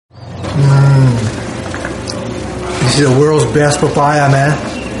This is the world's best papaya, man.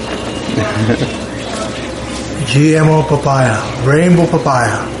 GMO papaya, rainbow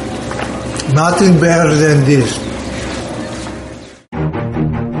papaya. Nothing better than this.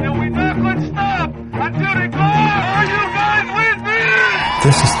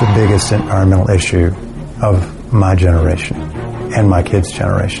 This is the biggest environmental issue of my generation and my kids'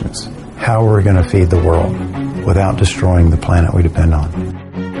 generations. How are we going to feed the world without destroying the planet we depend on?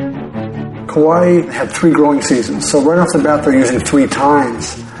 Kauai had 3 growing seasons, so right off the bat they're using 3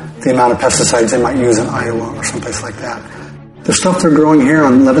 times the amount of pesticides they might use in Iowa or someplace like that. The stuff they're growing here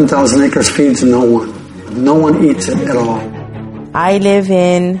on 11,000 acres feeds no one. No one eats it at all. I live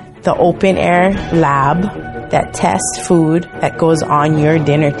in the open air lab that tests food that goes on your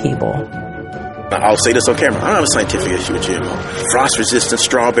dinner table. I'll say this on camera. I don't have a scientific issue with GMO. Frost-resistant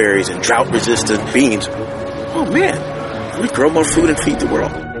strawberries and drought-resistant beans. Oh, man. We grow more food and feed the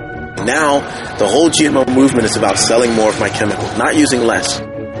world. Now, the whole GMO movement is about selling more of my chemicals, not using less.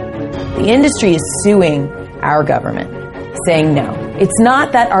 The industry is suing our government, saying no. It's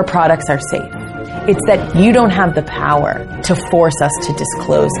not that our products are safe. It's that you don't have the power to force us to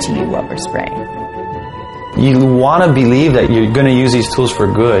disclose to you what we're spraying. You want to believe that you're going to use these tools for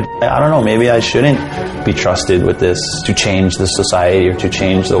good. I don't know, maybe I shouldn't be trusted with this to change the society or to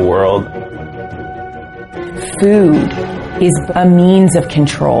change the world. Food is a means of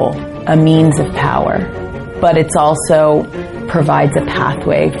control, a means of power, but it's also provides a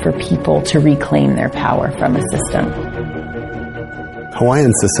pathway for people to reclaim their power from a system.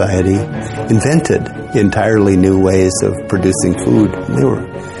 Hawaiian society invented entirely new ways of producing food. They were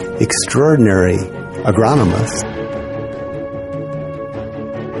extraordinary agronomists.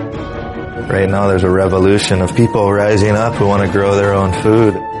 Right now there's a revolution of people rising up who want to grow their own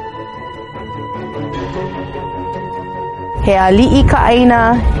food. He ali'i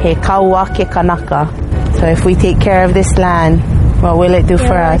ka'aina, he kaua ke kanaka. So if we take care of this land, what will it do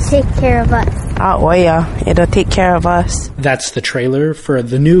for us? It'll take care of us. It'll take care of us. That's the trailer for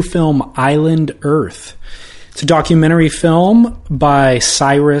the new film Island Earth. It's a documentary film by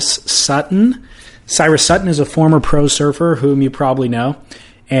Cyrus Sutton. Cyrus Sutton is a former pro surfer whom you probably know.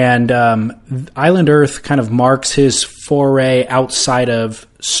 And Island Earth kind of marks his foray outside of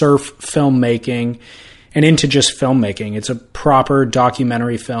surf filmmaking and into just filmmaking. It's a proper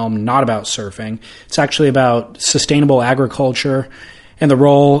documentary film, not about surfing. It's actually about sustainable agriculture and the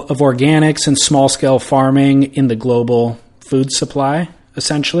role of organics and small-scale farming in the global food supply,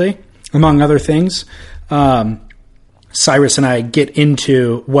 essentially, among other things. Cyrus and I get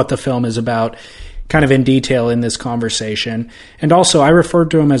into what the film is about kind of in detail in this conversation. And also, I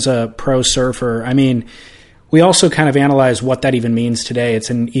referred to him as a pro surfer. I mean, we also kind of analyze what that even means today. It's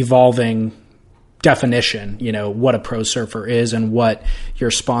an evolving definition, you know, what a pro surfer is and what your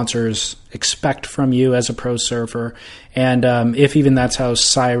sponsors expect from you as a pro surfer. And if even that's how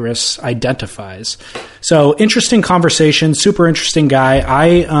Cyrus identifies. So interesting conversation, super interesting guy.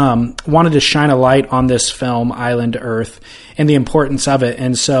 I wanted to shine a light on this film, Island Earth, and the importance of it.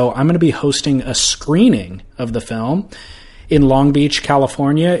 And so I'm going to be hosting a screening of the film in Long Beach,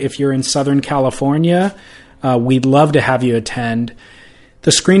 California. If you're in Southern California, we'd love to have you attend.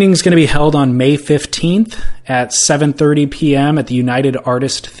 The screening is going to be held on May 15th at 7:30 p.m. at the United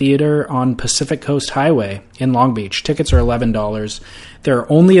Artist Theater on Pacific Coast Highway in Long Beach. Tickets are $11.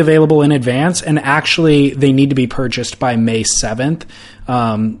 They're only available in advance, and actually they need to be purchased by May 7th.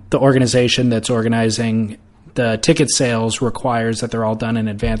 The organization that's organizing the ticket sales requires that they're all done in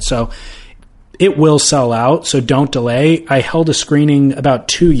advance. So it will sell out, so don't delay. I held a screening about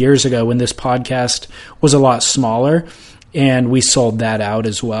 2 years ago when this podcast was a lot smaller, and we sold that out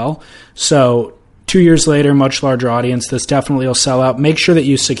as well. So 2 years later, much larger audience, this definitely will sell out. Make sure that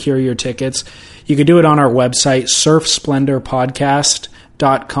you secure your tickets. You can do it on our website,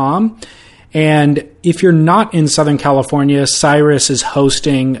 surfsplendorpodcast.com. And if you're not in Southern California, Cyrus is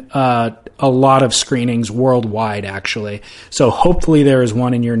hosting a lot of screenings worldwide, actually. So hopefully there is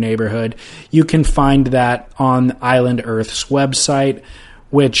one in your neighborhood. You can find that on Island Earth's website,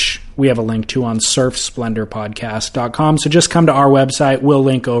 which we have a link to on surfsplendorpodcast.com. So just come to our website. We'll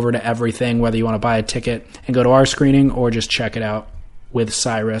link over to everything, whether you want to buy a ticket and go to our screening or just check it out with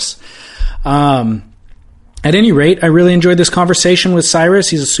Cyrus. At any rate, I really enjoyed this conversation with Cyrus.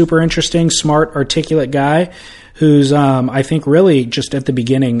 He's a super interesting, smart, articulate guy who's, I think, really just at the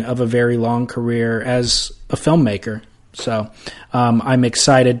beginning of a very long career as a filmmaker. So I'm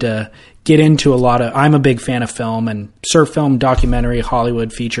excited to get into I'm a big fan of film and surf film, documentary,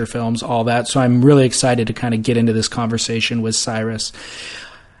 Hollywood, feature films, all that. So I'm really excited to kind of get into this conversation with Cyrus.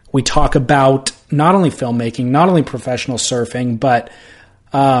 We talk about not only filmmaking, not only professional surfing, but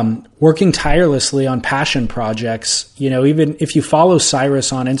working tirelessly on passion projects. You know, even if you follow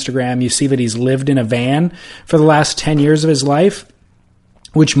Cyrus on Instagram, you see that he's lived in a van for the last 10 years of his life,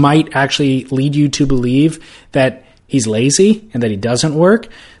 which might actually lead you to believe that he's lazy and that he doesn't work.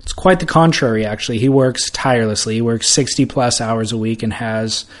 It's quite the contrary, actually. He works tirelessly. He works 60 plus hours a week and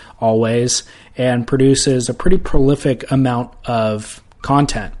has always, and produces a pretty prolific amount of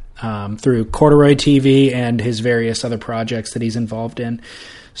content through Corduroy TV and his various other projects that he's involved in.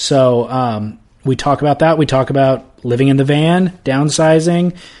 So we talk about that. We talk about living in the van,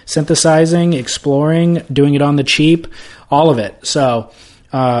 downsizing, synthesizing, exploring, doing it on the cheap, all of it. So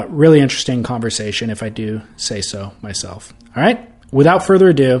really interesting conversation, if I do say so myself. All right. Without further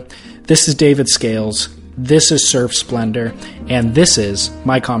ado, this is David Scales. This is Surf Splendor, and this is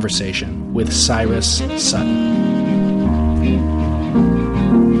my conversation with Cyrus Sutton.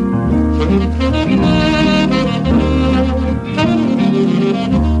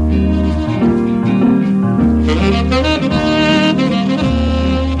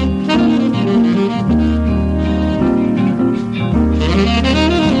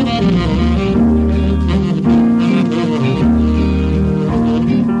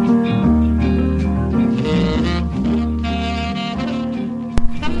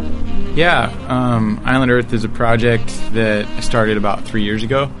 Yeah, Island Earth is a project that I started about 3 years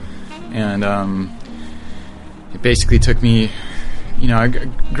ago, and it basically took me, you know,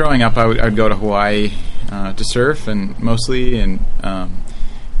 growing up I would go to Hawaii to surf, and mostly, and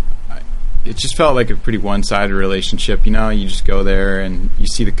it just felt like a pretty one-sided relationship. You know, you just go there and you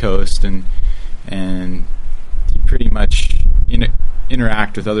see the coast, and you pretty much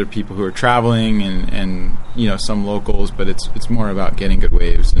interact with other people who are traveling, and you know, some locals, but it's more about getting good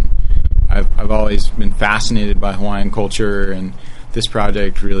waves. And I've always been fascinated by Hawaiian culture, and this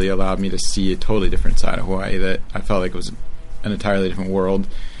project really allowed me to see a totally different side of Hawaii that I felt like was an entirely different world.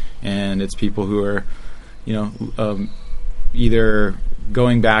 And it's people who are, you know, either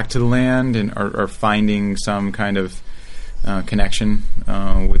going back to the land and or finding some kind of connection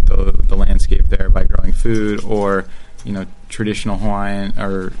with the landscape there by growing food, or, you know, traditional Hawaiian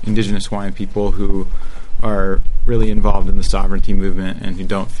or indigenous Hawaiian people who are really involved in the sovereignty movement and who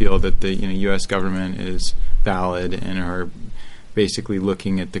don't feel that the, you know, U.S. government is valid, and are basically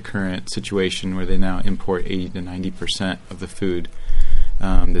looking at the current situation where they now import 80 to 90% of the food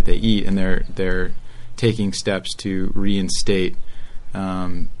that they eat, and they're taking steps to reinstate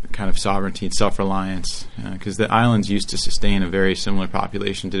kind of sovereignty and self-reliance, because the islands used to sustain a very similar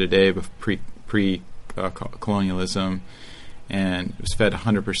population to today, but pre-colonialism, and it was fed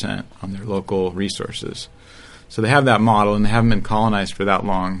 100% on their local resources. So they have that model, and they haven't been colonized for that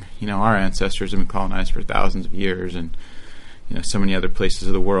long. You know, our ancestors have been colonized for thousands of years, and, you know, so many other places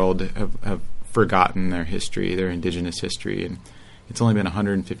of the world have forgotten their history, their indigenous history, and it's only been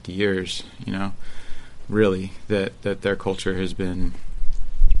 150 years, you know, really, that their culture has been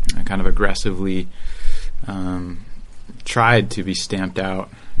kind of aggressively tried to be stamped out,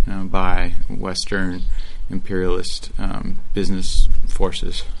 you know, by Western imperialist business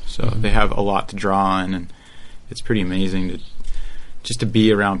forces. So they have a lot to draw on, and it's pretty amazing to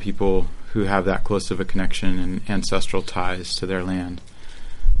be around people who have that close of a connection and ancestral ties to their land.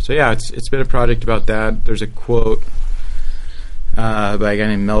 So yeah, it's been a project about that. There's a quote by a guy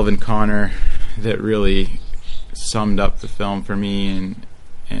named Melvin Connor that really summed up the film for me. And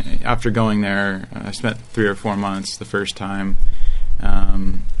after going there, I spent 3 or 4 months the first time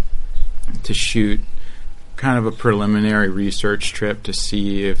to shoot kind of a preliminary research trip to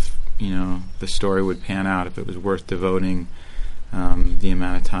see if, you know, the story would pan out, if it was worth devoting the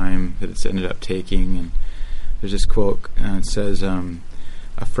amount of time that it's ended up taking. And there's this quote, it says,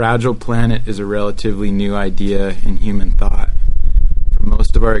 "A fragile planet is a relatively new idea in human thought. For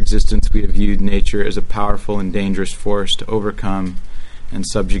most of our existence, we have viewed nature as a powerful and dangerous force to overcome and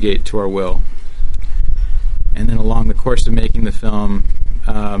subjugate to our will." And then along the course of making the film,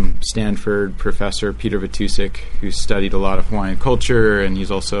 Stanford professor Peter Vitusik, who studied a lot of Hawaiian culture, and he's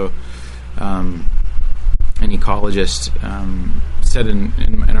also an ecologist, said in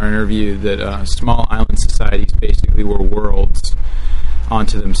our interview that small island societies basically were worlds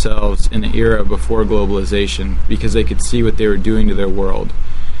onto themselves in the era before globalization, because they could see what they were doing to their world,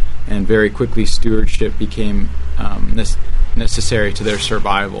 and very quickly stewardship became necessary to their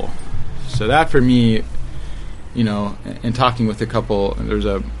survival. So that, for me, you know, in talking with a couple, there's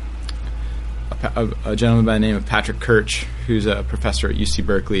a gentleman by the name of Patrick Kirch, who's a professor at UC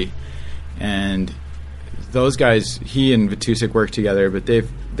Berkeley, and those guys, he and Vitusik work together, but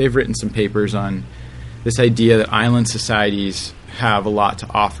they've written some papers on this idea that island societies have a lot to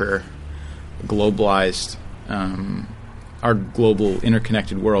offer globalized our global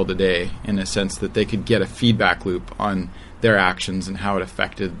interconnected world today, in a sense that they could get a feedback loop on their actions and how it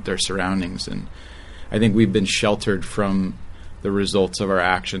affected their surroundings. And I think we've been sheltered from the results of our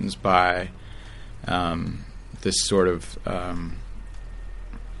actions by this sort of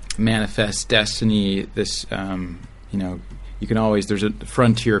manifest destiny. This, you can always, there's a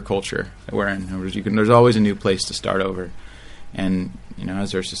frontier culture that we're in. There's always a new place to start over. And,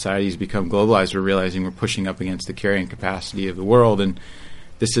 as our societies become globalized, we're realizing we're pushing up against the carrying capacity of the world. And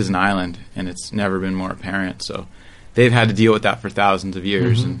this is an island, and it's never been more apparent. So they've had to deal with that for thousands of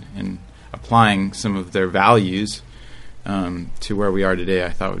years, and applying some of their values to where we are today, I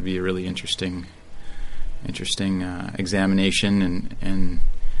thought would be a really interesting examination.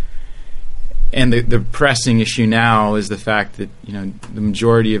 And the pressing issue now is the fact that the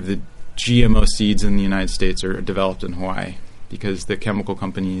majority of the GMO seeds in the United States are developed in Hawaii, because the chemical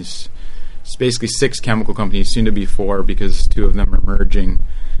companies, it's basically 6 chemical companies, soon to be 4 because 2 of them are merging,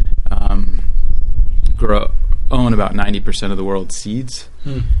 own about 90% of the world's seeds.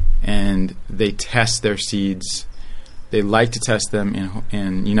 And they test their seeds. They like to test them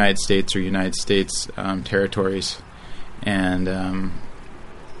in United States or United States territories. And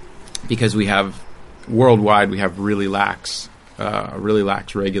because we have, worldwide, we have really lax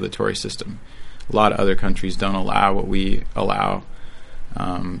regulatory system. A lot of other countries don't allow what we allow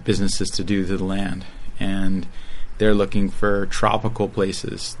businesses to do to the land. And they're looking for tropical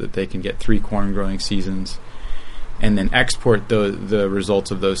places that they can get 3 corn growing seasons and then export the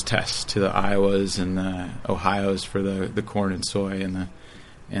results of those tests to the Iowas and the Ohios for the corn and soy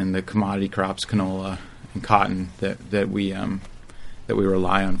and the commodity crops, canola and cotton that we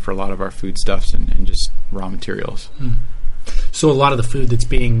rely on for a lot of our foodstuffs and just raw materials. So a lot of the food that's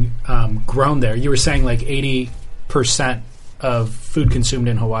being grown there, you were saying like 80% of food consumed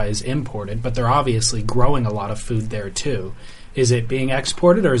in Hawaii is imported, but they're obviously growing a lot of food there too. Is it being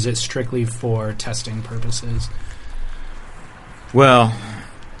exported, or is it strictly for testing purposes? Well,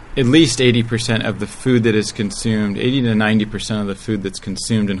 at least 80% of the food that is consumed, 80 to 90% of the food that's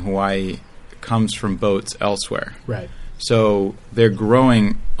consumed in Hawaii comes from boats elsewhere. Right. So they're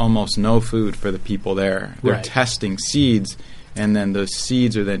growing almost no food for the people there. They're testing seeds, and then those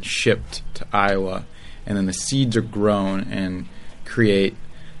seeds are then shipped to Iowa, and then the seeds are grown and create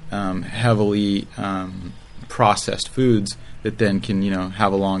heavily processed foods that then can,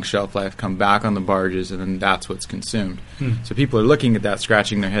 have a long shelf life, come back on the barges, and then that's what's consumed. So people are looking at that,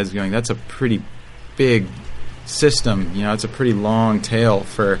 scratching their heads, going, that's a pretty big system. It's a pretty long tail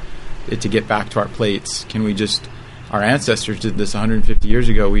for it to get back to our plates. Can we just... Our ancestors did this 150 years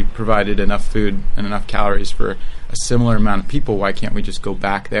ago. We provided enough food and enough calories for a similar amount of people. Why can't we just go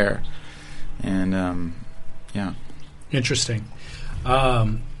back there? And, Interesting.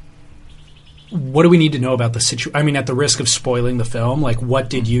 What do we need to know about the situation? I mean, at the risk of spoiling the film, like, what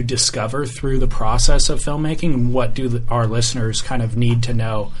did you discover through the process of filmmaking? And what do our listeners kind of need to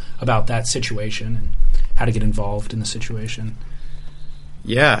know about that situation and how to get involved in the situation?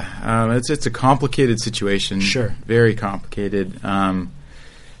 Yeah, it's a complicated situation. Sure. Very complicated.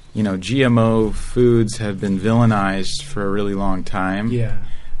 GMO foods have been villainized for a really long time. Yeah.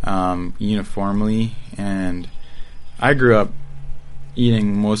 Uniformly. And I grew up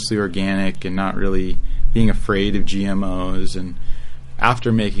eating mostly organic and not really being afraid of GMOs. And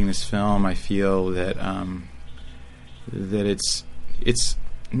after making this film, I feel that that it's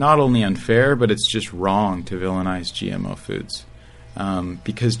not only unfair, but it's just wrong to villainize GMO foods.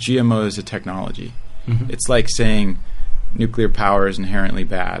 Because GMO is a technology. It's like saying nuclear power is inherently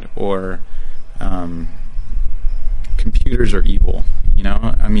bad, or computers are evil.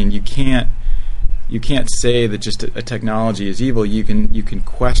 I mean, you can't say that just a technology is evil. You can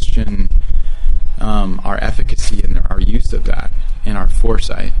question our efficacy and our use of that and our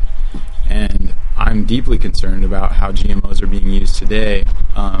foresight. And I'm deeply concerned about how GMOs are being used today.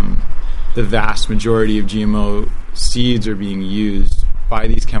 The vast majority of GMO seeds are being used by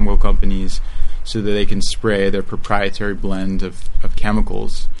these chemical companies so that they can spray their proprietary blend of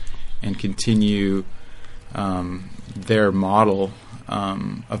chemicals and continue their model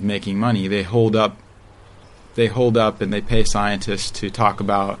of making money. They hold up and they pay scientists to talk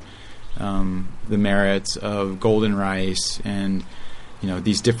about the merits of golden rice and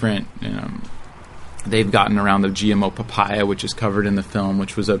these different. They've gotten around the GMO papaya, which is covered in the film,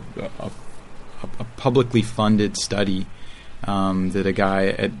 which was a publicly funded study that a guy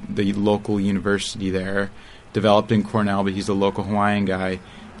at the local university there developed in Cornell, but he's a local Hawaiian guy,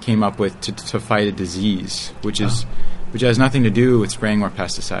 came up with to fight a disease, which has nothing to do with spraying more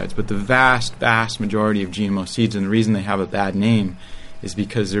pesticides. But the vast, vast majority of GMO seeds, and the reason they have a bad name, is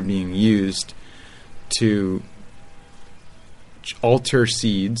because they're being used to alter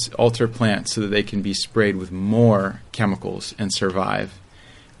seeds, alter plants so that they can be sprayed with more chemicals and survive,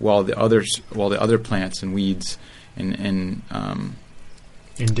 while the other plants and weeds and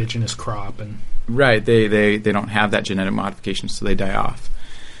indigenous crop and right, they don't have that genetic modification, so they die off.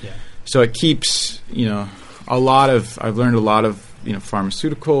 Yeah. So it keeps, I've learned a lot of,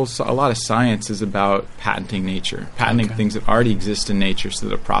 pharmaceuticals, a lot of science is about patenting nature, patenting things that already exist in nature so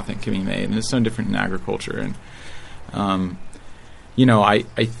that a profit can be made. And it's no different in agriculture. And, I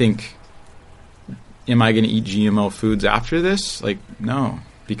think, am I going to eat GMO foods after this? Like, no,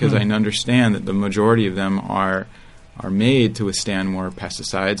 because I understand that the majority of them are made to withstand more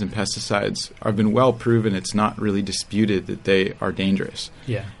pesticides, and pesticides have been well proven. It's not really disputed that they are dangerous.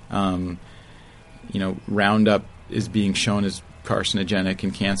 Yeah. Roundup is being shown as carcinogenic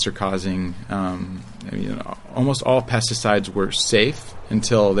and cancer-causing. Almost all pesticides were safe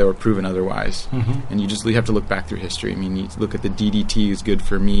until they were proven otherwise. And you have to look back through history. I mean, you look at the DDT is good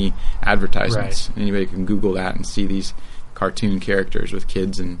for me advertisements. Right. Anybody can Google that and see these cartoon characters with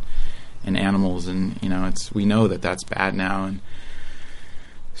kids and animals, and we know that that's bad now. And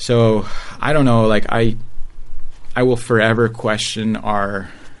so I don't know, like I will forever question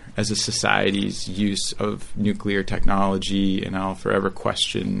as a society's use of nuclear technology, and I'll forever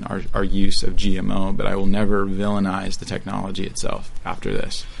question our use of GMO, but I will never villainize the technology itself after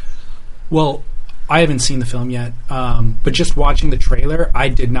this. Well, I haven't seen the film yet, but just watching the trailer, I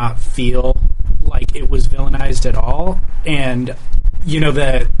did not feel like it was villainized at all. And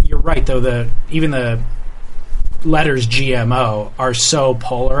you're right, though, even the letters GMO are so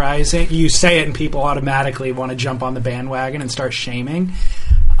polarizing. You say it and people automatically want to jump on the bandwagon and start shaming.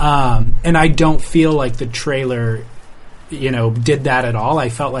 And I don't feel like the trailer, did that at all. I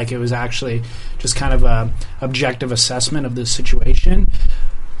felt like it was actually just kind of a objective assessment of the situation.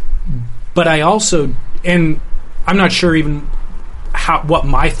 But I also, and I'm not sure even what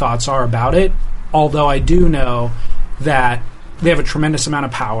my thoughts are about it, although I do know that they have a tremendous amount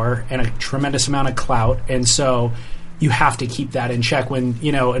of power and a tremendous amount of clout, and so you have to keep that in check when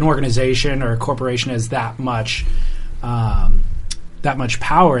an organization or a corporation has that much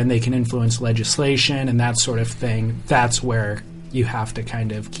power and they can influence legislation and that sort of thing. That's where you have to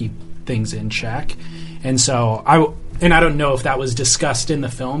kind of keep things in check. And so I don't know if that was discussed in the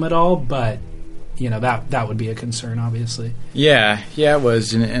film at all, but that would be a concern, obviously. Yeah, it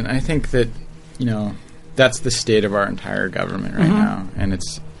was, and I think that that's the state of our entire government right now, and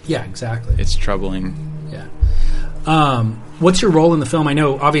it's exactly. It's troubling. Yeah. What's your role in the film? I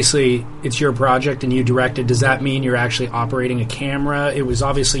know obviously it's your project and you directed. Does that mean you're actually operating a camera? It was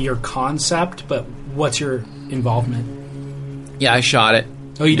obviously your concept, but what's your involvement? Yeah, I shot it.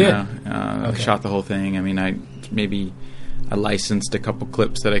 Oh, you did? I shot the whole thing. I mean, I licensed a couple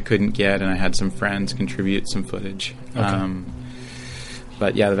clips that I couldn't get, and I had some friends contribute some footage. Okay.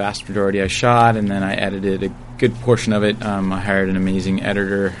 But yeah, the vast majority I shot, and then I edited a good portion of it. I hired an amazing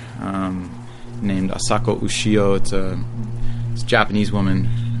editor named Asako Ushio. It's a Japanese woman,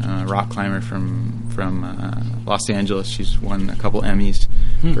 rock climber from Los Angeles. She's won a couple Emmys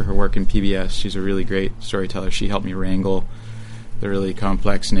for her work in PBS. She's a really great storyteller. She helped me wrangle the really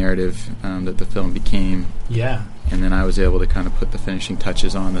complex narrative that the film became. Yeah. And then I was able to kind of put the finishing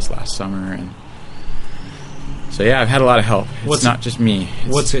touches on this last summer. And so, yeah, I've had a lot of help. It's not just me.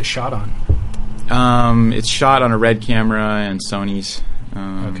 What's it shot on? It's shot on a Red camera and Sony's.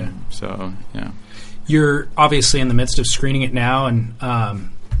 Okay. So, yeah. You're obviously in the midst of screening it now,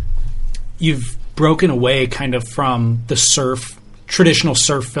 and you've broken away kind of from the traditional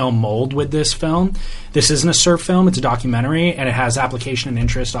surf film mold with this film. This isn't a surf film, it's a documentary, and it has application and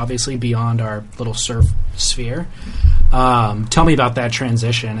interest, obviously, beyond our little surf sphere. Tell me about that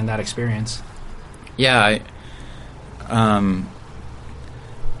transition and that experience. Yeah, I've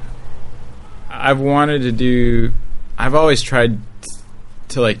always tried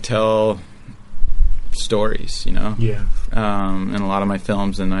to tell stories, Yeah. In a lot of my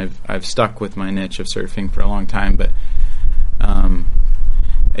films, and I've stuck with my niche of surfing for a long time, but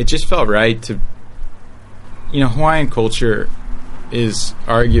it just felt right to, Hawaiian culture is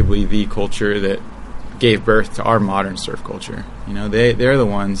arguably the culture that gave birth to our modern surf culture. They're the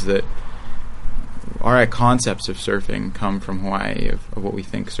ones that our concepts of surfing come from Hawaii, of what we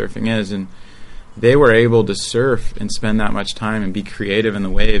think surfing is, and they were able to surf and spend that much time and be creative in the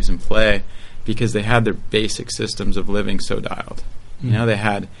waves and play because they had their basic systems of living so dialed. They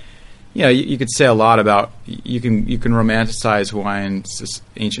had, you could say a lot about, you can romanticize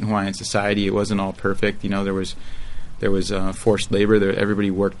ancient Hawaiian society. It wasn't all perfect. There was forced labor.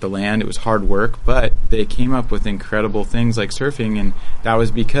 Everybody worked the land. It was hard work, but they came up with incredible things like surfing, and that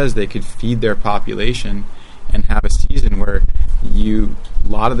was because they could feed their population and have a season where a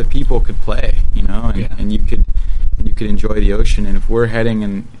lot of the people could play, and you could enjoy the ocean. And if we're heading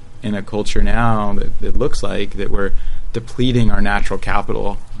in a culture now that looks like that we're depleting our natural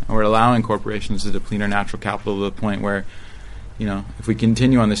capital, and we're allowing corporations to deplete our natural capital to the point where, if we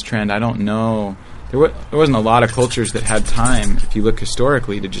continue on this trend, I don't know. There wasn't a lot of cultures that had time, if you look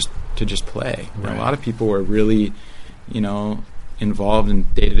historically, to just play. Right. A lot of people were really, involved in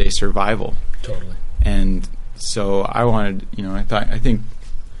day-to-day survival. Totally. And so I wanted, I think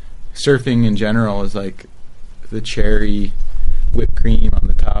surfing in general is like the cherry whipped cream on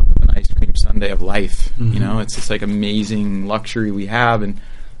the top of an ice cream sundae of life. Mm-hmm. It's this like amazing luxury we have, and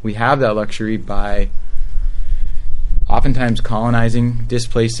we have that luxury by oftentimes colonizing,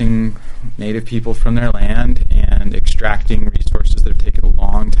 displacing native people from their land, and extracting resources that have taken a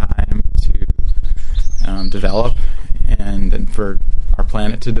long time to develop, and then for our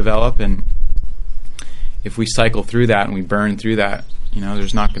planet to develop. And if we cycle through that and we burn through that,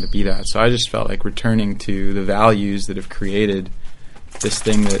 there's not going to be that. So I just felt like returning to the values that have created this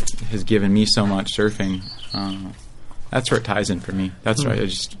thing that has given me so much, surfing. That's where it ties in for me. That's right. I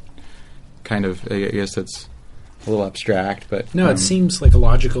just kind of, I guess that's a little abstract, but no, it seems like a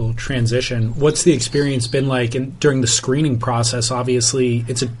logical transition. What's the experience been like during the screening process? Obviously,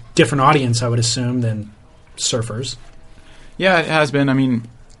 it's a different audience, I would assume, than surfers. Yeah, it has been. I mean,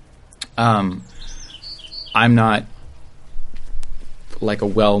 I'm not like a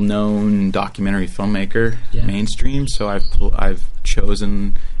well-known documentary filmmaker, mainstream, so I've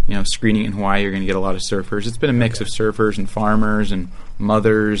chosen, screening in Hawaii. You're going to get a lot of surfers. It's been a mix of surfers and farmers and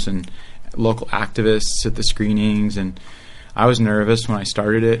mothers and local activists at the screenings, and I was nervous when I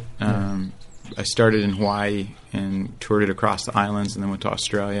started it. I started in Hawaii and toured it across the islands, and then went to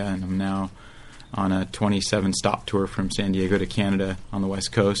Australia, and I'm now on a 27-stop tour from San Diego to Canada on the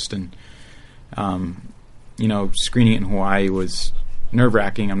West Coast. And screening it in Hawaii was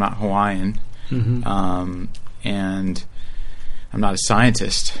nerve-wracking. I'm not Hawaiian, and I'm not a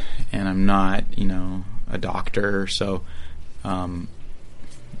scientist, and I'm not a doctor, so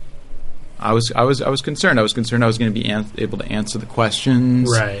I was concerned. I was concerned I was going to be able to answer the questions.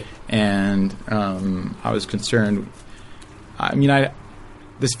 Right. And I was concerned. I mean,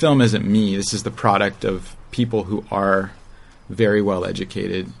 this film isn't me. This is the product of people who are very well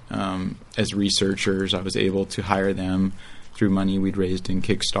educated. As researchers, I was able to hire them through money we'd raised in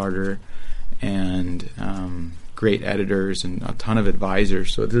Kickstarter, and great editors and a ton of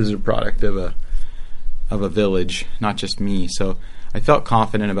advisors. So this is a product of a village, not just me. So I felt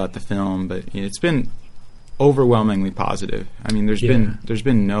confident about the film, but it's been overwhelmingly positive. I mean, there's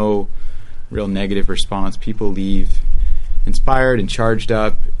been no real negative response. People leave inspired and charged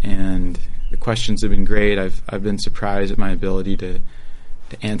up, and the questions have been great. I've been surprised at my ability to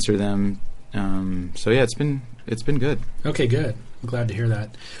answer them. So yeah, it's been good. Okay, good. I'm glad to hear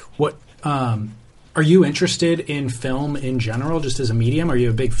that. What are you interested in film in general, just as a medium? Are you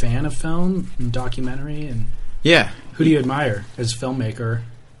a big fan of film and documentary? And yeah. Who do you admire as a filmmaker?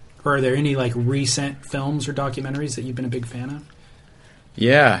 Or are there any like recent films or documentaries that you've been a big fan of?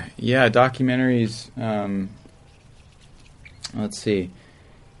 Yeah, documentaries. Let's see.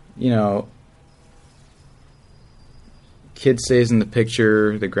 Kid Stays in the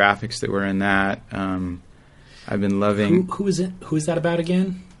Picture, the graphics that were in that. I've been loving. Who is it? Who is that about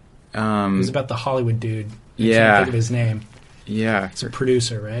again? It was about the Hollywood dude. I can't think of his name. Yeah, it's a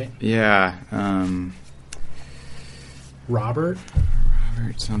producer, right? Yeah. Robert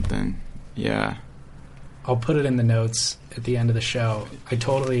something. Yeah. I'll put it in the notes at the end of the show.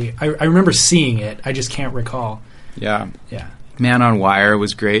 I remember seeing it. I just can't recall. Yeah. Yeah. Man on Wire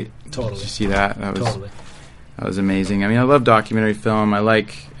was great. Totally. Did you see that? That was totally. That was amazing. I mean, I love documentary film. I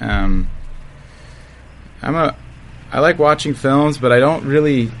like I like watching films, but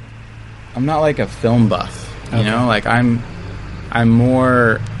I'm not like a film buff, you know? Like I'm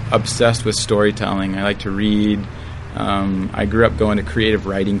more obsessed with storytelling. I like to read. I grew up going to creative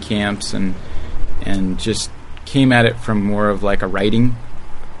writing camps and just came at it from more of like a writing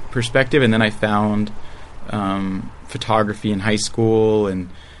perspective, and then I found photography in high school and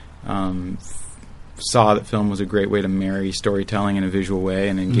saw that film was a great way to marry storytelling in a visual way,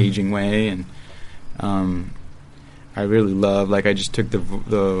 an engaging way, and I really love, like, I just took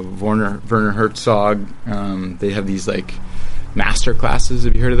the Werner Herzog. They have these like master classes.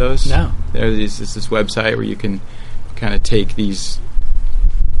 Have you heard of those? No. There's this website where you can kind of take these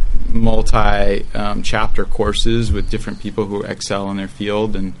multi-chapter courses with different people who excel in their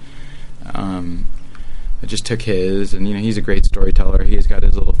field, and I just took his, and he's a great storyteller. He's got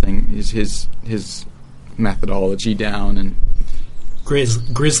his little thing, his methodology down, and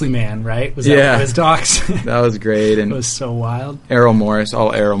Grizzly Man, right? Was that one of his docs? That was great. And it was so wild. Errol Morris's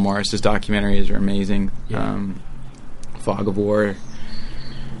documentaries are amazing. Yeah. Fog of War.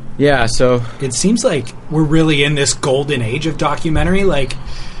 Yeah, so it seems like we're really in this golden age of documentary. Like,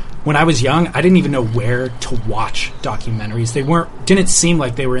 when I was young, I didn't even know where to watch documentaries. Didn't seem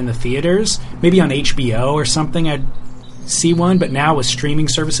like they were in the theaters. Maybe on HBO or something I'd see one, but now with streaming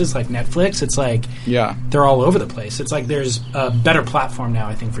services like Netflix, it's like they're all over the place. It's like there's a better platform now,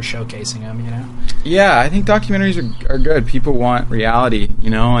 I think, for showcasing them, you know? Yeah, I think documentaries are good. People want reality, you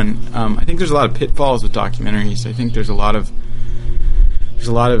know, and I think there's a lot of pitfalls with documentaries. I think there's a lot of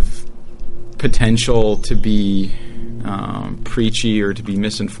potential to be preachy or to be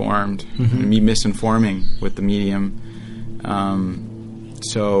misinformed, and be misinforming with the medium. I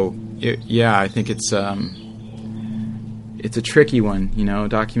think it's a tricky one, you know.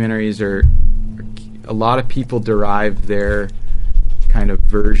 Documentaries are, a lot of people derive their kind of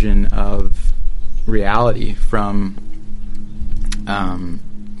version of reality from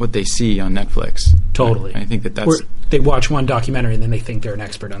what they see on Netflix. Totally. I think that's... Or they watch one documentary and then they think they're an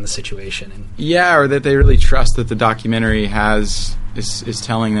expert on the situation. Or that they really trust that the documentary is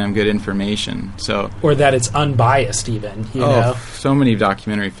telling them good information. Or that it's unbiased even, you know? So many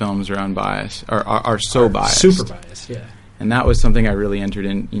documentary films are unbiased, are so biased. Super biased, yeah. And that was something I really entered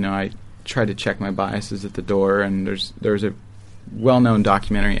in. You know, I tried to check my biases at the door, and there was a well-known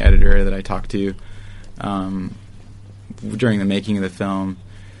documentary editor that I talked to during the making of the film,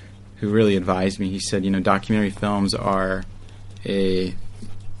 who really advised me. He said, you know, documentary films are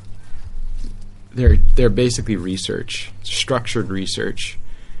they're basically research, structured research,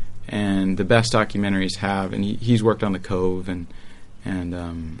 and the best documentaries have. And he's worked on The Cove and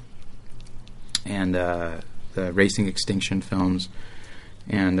the Racing Extinction films,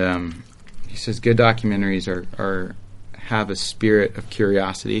 and he says good documentaries have a spirit of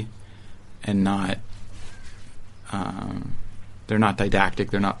curiosity, and not they're not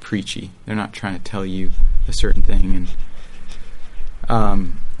didactic, they're not preachy, they're not trying to tell you a certain thing.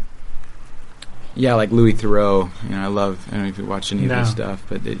 And like Louis Theroux, you know, I don't know if you watch any of his stuff,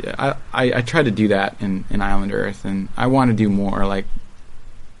 but I try to do that in Island Earth, and I want to do more like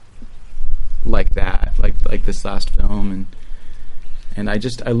that, like this last film, and I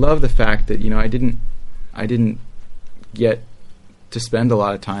love the fact that, you know, I didn't get to spend a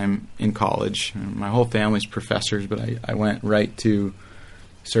lot of time in college. My whole family's professors, but I went right to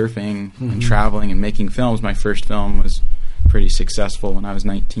surfing and traveling and making films. My first film was pretty successful when I was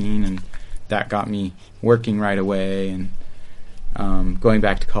 19, and that got me working right away, and going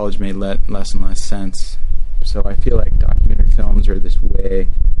back to college made less and less sense. So I feel like documentary films are this way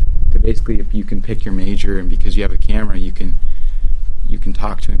to basically, if you can pick your major, and because you have a camera, you can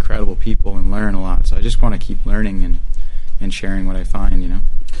talk to incredible people and learn a lot. So I just want to keep learning and sharing what I find, you know.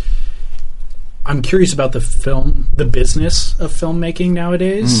 I'm curious about the business of filmmaking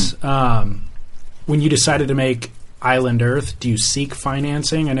nowadays. When you decided to make Island Earth, do you seek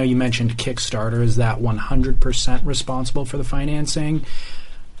financing? I know you mentioned Kickstarter. Is that 100% responsible for the financing?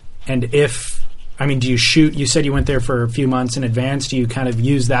 And do you shoot? You said you went there for a few months in advance. Do you kind of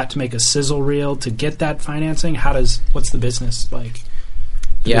use that to make a sizzle reel to get that financing? What's the business like?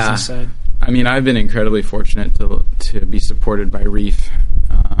 Business side? I mean, I've been incredibly fortunate to be supported by Reef,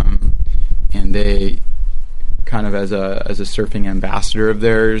 and they kind of as a surfing ambassador of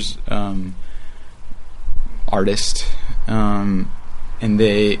theirs, artist, and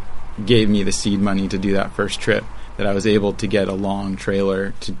they gave me the seed money to do that first trip, that I was able to get a long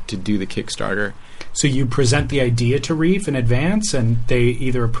trailer to do the Kickstarter. So you present the idea to Reef in advance, and they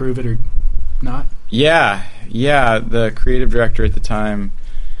either approve it or not? Yeah. The creative director at the time,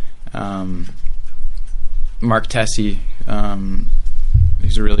 Mark Tessie,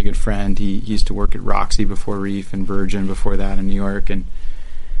 he's a really good friend. He used to work at Roxy before Reef, and Virgin before that in New York, and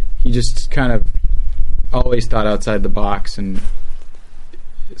he just kind of always thought outside the box, and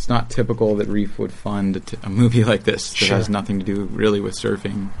it's not typical that Reef would fund a movie like this that has nothing to do really with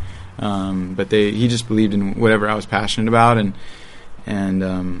surfing. But he just believed in whatever I was passionate about,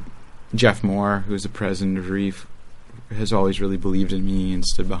 and Jeff Moore, who's the president of Reef, has always really believed in me and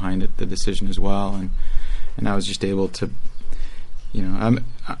stood behind the decision as well, and I was just able to, you know, I'm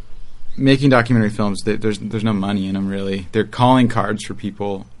making documentary films. There's no money in them really. They're calling cards for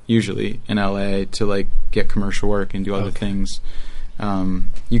people usually in LA to like get commercial work and do other things.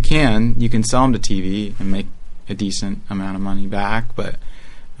 You can sell them to TV and make a decent amount of money back, but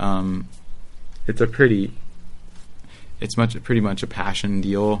it's pretty much a passion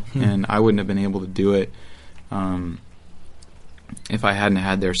deal, and I wouldn't have been able to do it if I hadn't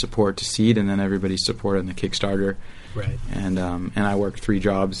had their support to seed, and then everybody's support on the Kickstarter. Right. And I worked 3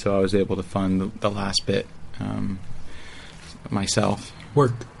 jobs, so I was able to fund the last bit myself.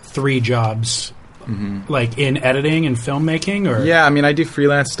 Worked 3 jobs, like in editing and filmmaking, or? Yeah, I mean, I do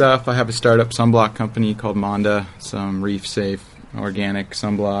freelance stuff. I have a startup sunblock company called Monda, some reef-safe organic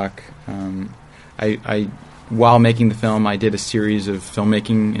sunblock. I while making the film, I did a series of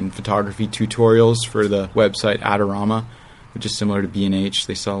filmmaking and photography tutorials for the website Adorama, which is similar to B&H.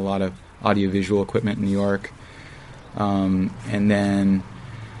 They sell a lot of audiovisual equipment in New York. And then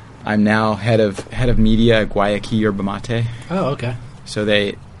I'm now head of media at Guayaquil Yerba Mate. Oh, okay. So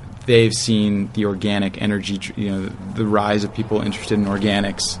they've seen the organic energy, the rise of people interested in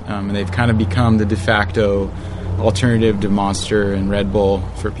organics, and they've kind of become the de facto alternative to Monster and Red Bull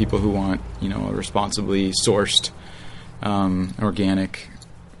for people who want, a responsibly sourced, organic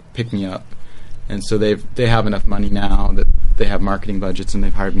pick-me-up. And so they have enough money now that they have marketing budgets, and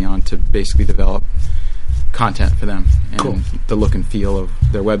they've hired me on to basically develop content for them and the look and feel of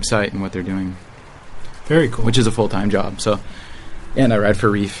their website and what they're doing. Very cool. Which is a full-time job. So, and I ride for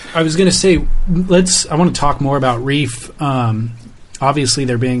Reef. I was going to say, I want to talk more about Reef. Obviously,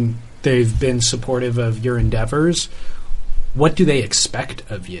 they've been supportive of your endeavors. What do they expect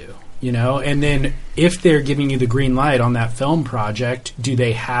of you? And then if they're giving you the green light on that film project, do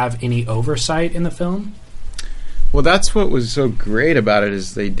they have any oversight in the film? Well, that's what was so great about it,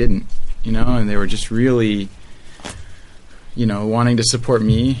 is they didn't, and they were just really, wanting to support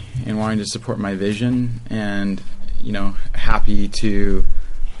me and wanting to support my vision, and, happy to,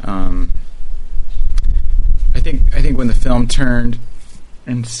 I think when the film turned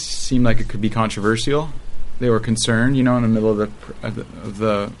and seemed like it could be controversial, they were concerned, in the middle of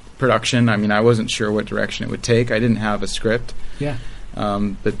the production. I mean, I wasn't sure what direction it would take. I didn't have a script. Yeah.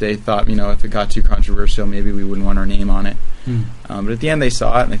 But they thought, if it got too controversial, maybe we wouldn't want our name on it. But at the end, they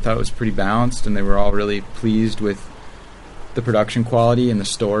saw it, and they thought it was pretty balanced, and they were all really pleased with the production quality and the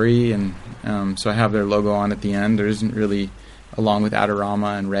story. And so I have their logo on at the end. There isn't really, along with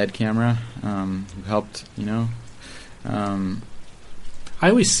Adorama and Red Camera, who helped, I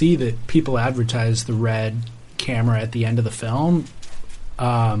always see that people advertise the Red Camera at the end of the film.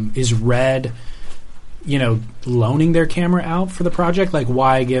 Is Red, loaning their camera out for the project? Like,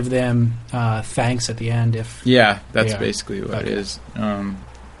 why give them thanks at the end if... Yeah, that's basically what it is.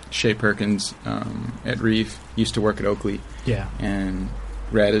 Shea Perkins at Reef used to work at Oakley. Yeah. And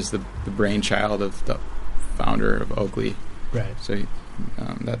Red is the brainchild of the founder of Oakley. Right. So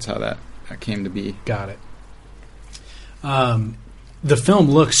that's how that came to be. Got it. The film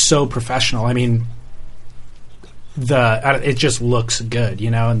looks so professional. I mean, it just looks good,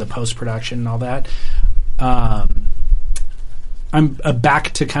 and the post-production and all that. I'm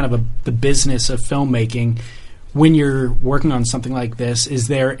back to kind of the business of filmmaking. When you're working on something like this, is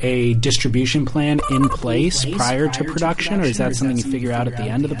there a distribution plan in place prior to production, or is that something you figure out at the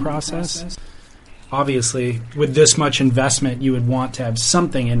end of the process? Obviously, with this much investment, you would want to have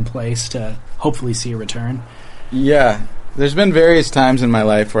something in place to hopefully see a return. Yeah. There's been various times in my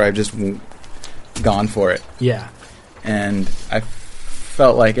life where I've just gone for it. Yeah. And I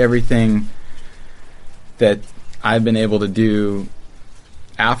felt like everything that I've been able to do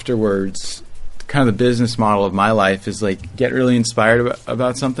afterwards, kind of the business model of my life is like get really inspired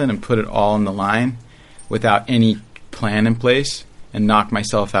about something and put it all on the line without any plan in place and knock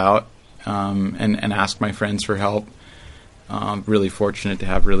myself out and ask my friends for help. Really fortunate to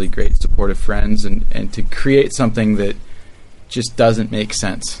have really great supportive friends and to create something that just doesn't make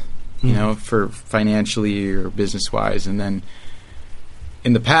sense, for financially or business wise. And then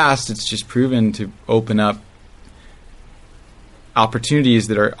in the past, it's just proven to open up opportunities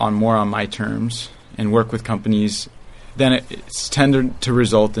that are more on my terms and work with companies. Then it's tended to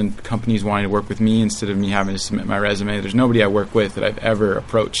result in companies wanting to work with me instead of me having to submit my resume. There's nobody I work with that I've ever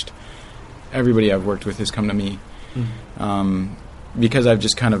approached. Everybody I've worked with has come to me because I've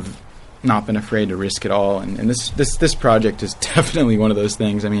just kind of not been afraid to risk it all. And this project is definitely one of those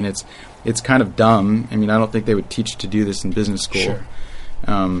things. I mean, it's kind of dumb. I mean, I don't think they would teach to do this in business school. Sure.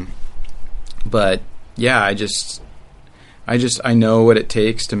 But yeah, I know what it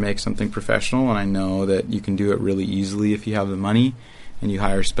takes to make something professional, and I know that you can do it really easily if you have the money and you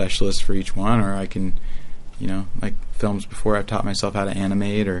hire specialists for each one. Or I can, like films before, I've taught myself how to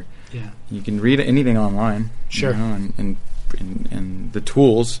animate, or you can read anything online. Sure. And the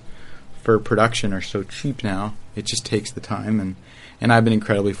tools for production are so cheap now. It just takes the time, and I've been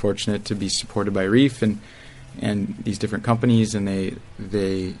incredibly fortunate to be supported by Reef and these different companies, and I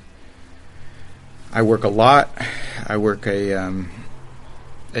work a lot. I work a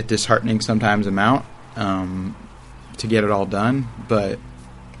disheartening sometimes amount to get it all done. But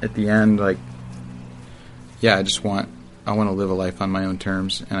at the end, like, yeah, I want to live a life on my own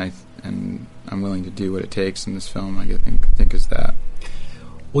terms, and I'm willing to do what it takes in this film. I think is that.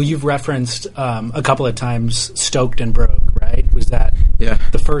 Well, you've referenced a couple of times Stoked and Broke, right? Was that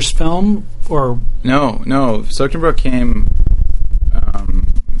the first film, or no? Stoked and Broke came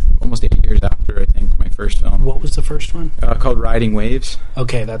almost 8 years after, I think, my first film. What was the first one? Called Riding Waves.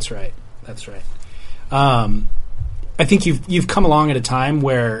 Okay, that's right. I think you've come along at a time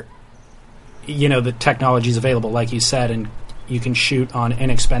where, you know, the technology is available, like you said, and you can shoot on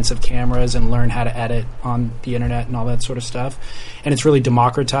inexpensive cameras and learn how to edit on the internet and all that sort of stuff. And it's really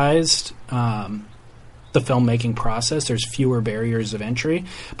democratized the filmmaking process. There's fewer barriers of entry.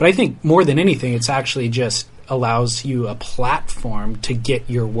 But I think more than anything, it's actually just allows you a platform to get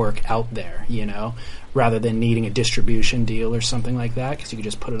your work out there, you know, rather than needing a distribution deal or something like that, because you could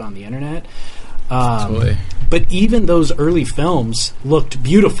just put it on the internet. Totally. But even those early films looked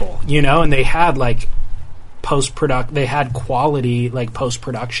beautiful, you know, and they had like they had quality like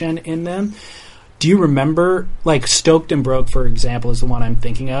post-production in them. Do you remember, like Stoked and Broke, for example, is the one I'm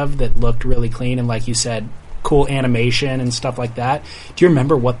thinking of that looked really clean and, like you said, cool animation and stuff like that. Do you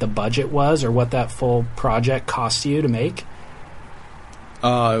remember what the budget was or what that full project cost you to make?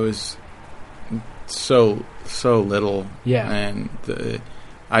 It was so little. Yeah. And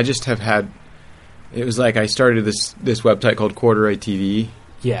I just have had... It was like I started this website called Corduroy TV.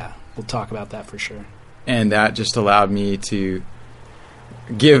 Yeah, we'll talk about that for sure. And that just allowed me to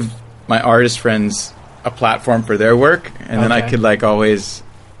give my artist friends a platform for their work, and then I could like always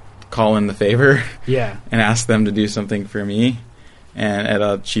call in the favor, and ask them to do something for me, and at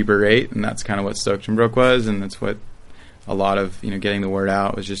a cheaper rate. And that's kind of what Stoked and Broke was, and that's what a lot of, you know, getting the word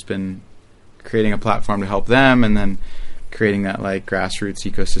out was, just been creating a platform to help them, and then creating that like grassroots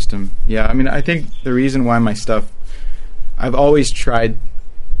ecosystem. Yeah, I mean, I think the reason why my stuff, I've always tried.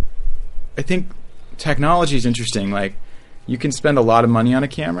 I think technology is interesting. Like, you can spend a lot of money on a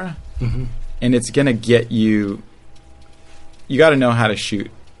camera, and it's gonna get you. You got to know how to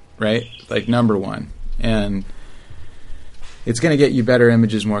shoot, right? Like, number one, and it's gonna get you better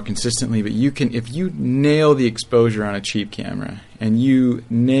images more consistently. But you can, if you nail the exposure on a cheap camera, and you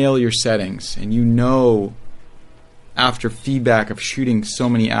nail your settings, and you know, after feedback of shooting so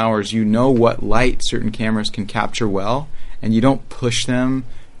many hours, you know what light certain cameras can capture well, and you don't push them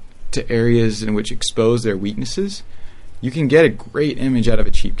to areas in which expose their weaknesses, you can get a great image out of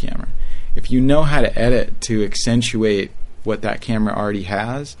a cheap camera. If you know how to edit to accentuate what that camera already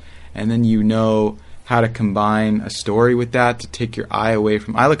has, and then you know how to combine a story with that to take your eye away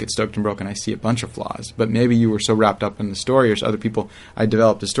from... I look at Stoked and Broke and I see a bunch of flaws, but maybe you were so wrapped up in the story, or so other people, I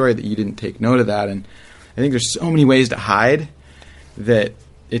developed a story that you didn't take note of that. And I think there's so many ways to hide that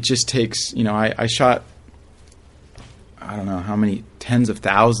it just takes... You know, I shot... I don't know how many tens of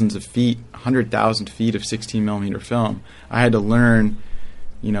thousands of feet, 100,000 feet of 16 millimeter film. I had to learn,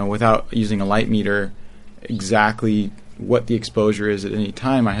 you know, without using a light meter, exactly what the exposure is at any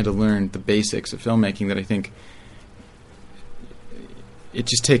time. I had to learn the basics of filmmaking that I think it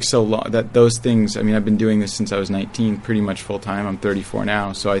just takes so long. That those things, I mean, I've been doing this since I was 19, pretty much full time. I'm 34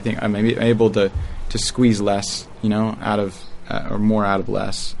 now, so I think I'm able to squeeze less, you know, out of or more out of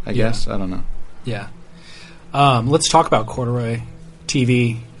less. I guess, I don't know. Yeah. Let's talk about Corduroy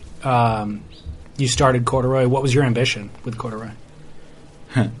TV. You started Corduroy. What was your ambition with Corduroy?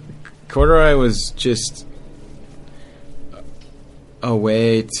 Corduroy was just a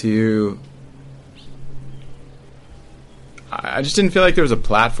way to... I just didn't feel like there was a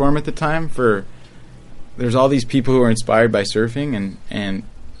platform at the time for... There's all these people who are inspired by surfing and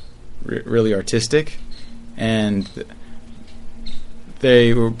really artistic, and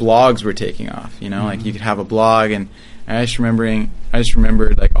blogs were taking off, you know, like you could have a blog, and I just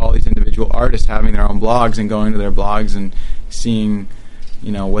remembered like all these individual artists having their own blogs and going to their blogs and seeing,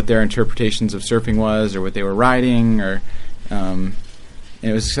 you know, what their interpretations of surfing was, or what they were writing, or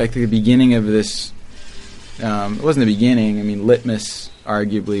it was like the beginning of this. It wasn't the beginning. I mean, Litmus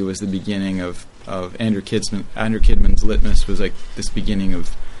arguably was the beginning of Andrew Kidman's Litmus was like this beginning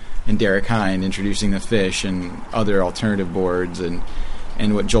of, and Derek Hine introducing the fish and other alternative boards, and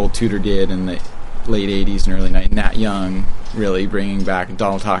what Joel Tudor did in the late 80s and early 90s. Nat Young really bringing back,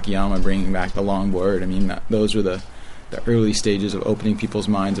 Donald Takayama bringing back the longboard. I mean, those were the early stages of opening people's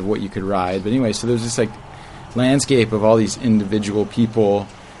minds of what you could ride. But anyway, so there's this like landscape of all these individual people,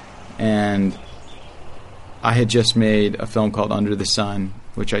 and I had just made a film called Under the Sun,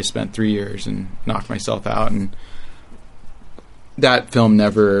 which I spent 3 years and knocked myself out, and that film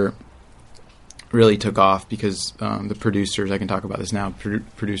never really took off because the producers, I can talk about this now,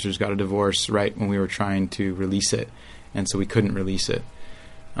 producers got a divorce right when we were trying to release it, and so we couldn't release it.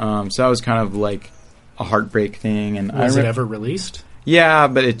 So that was kind of like a heartbreak thing. And was it ever released? Yeah,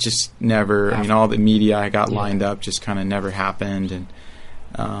 but it just never, I mean, all the media I got lined up just kind of never happened, and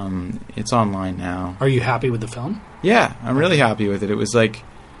it's online now. Are you happy with the film? Yeah, I'm really happy with it. It was like,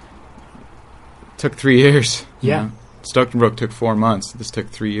 took 3 years. Yeah. You know? Stockton Brook took 4 months. This took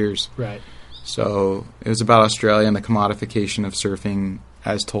 3 years. Right. So it was about Australia and the commodification of surfing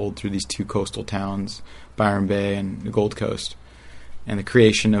as told through these 2 coastal towns, Byron Bay and the Gold Coast, and the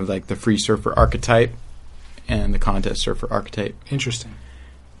creation of like the free surfer archetype and the contest surfer archetype. Interesting.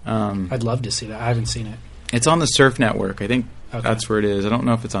 I'd love to see that. I haven't seen it. It's on the Surf Network. I think that's where it is. I don't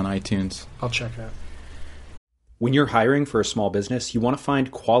know if it's on iTunes. I'll check it out. When you're hiring for a small business, you want to find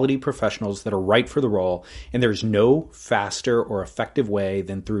quality professionals that are right for the role, and there's no faster or effective way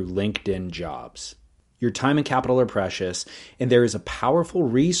than through LinkedIn Jobs. Your time and capital are precious, and there is a powerful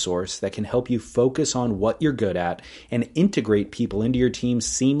resource that can help you focus on what you're good at and integrate people into your team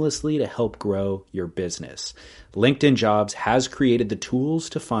seamlessly to help grow your business. LinkedIn Jobs has created the tools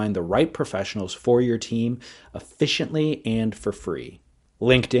to find the right professionals for your team efficiently and for free.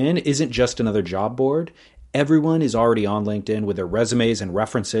 LinkedIn isn't just another job board. Everyone is already on LinkedIn with their resumes and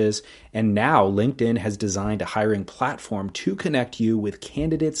references, and now LinkedIn has designed a hiring platform to connect you with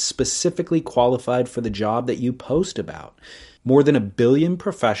candidates specifically qualified for the job that you post about. More than 1 billion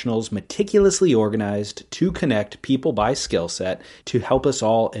professionals meticulously organized to connect people by skill set to help us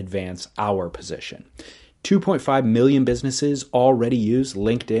all advance our position. 2.5 million businesses already use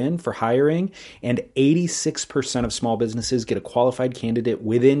LinkedIn for hiring, and 86% of small businesses get a qualified candidate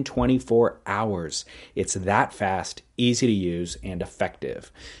within 24 hours. It's that fast, easy to use, and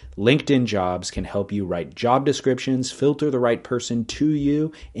effective. LinkedIn Jobs can help you write job descriptions, filter the right person to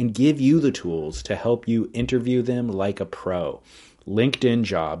you, and give you the tools to help you interview them like a pro.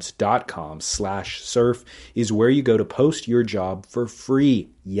 LinkedInjobs.com/surf is where you go to post your job for free.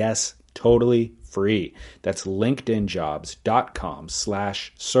 Yes, totally free. That's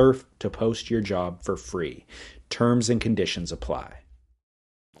LinkedInjobs.com/surf to post your job for free. Terms and conditions apply.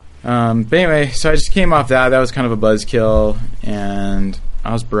 But anyway, so I just came off that. That was kind of a buzzkill, and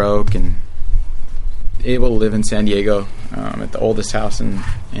I was broke and able to live in San Diego at the oldest house in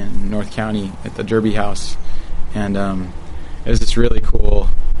North County at the Derby House. And it was just really cool.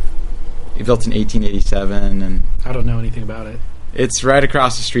 It built in 1887, and I don't know anything about it. It's right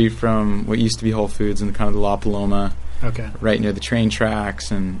across the street from what used to be Whole Foods and kind of the La Paloma. Okay. Right near the train tracks,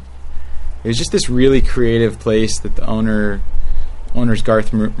 and it was just this really creative place that the owners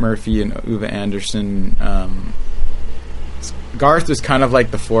Garth Murphy and Uwe Anderson. Garth was kind of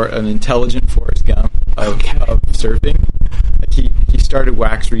like an intelligent Forrest Gump of surfing. Like he started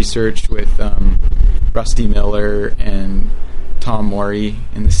wax research with Rusty Miller and Tom Morey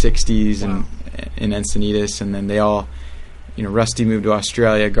in the 60s and in Encinitas, and then they all. Rusty moved to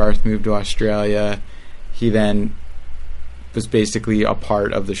Australia. Garth moved to Australia. He then was basically a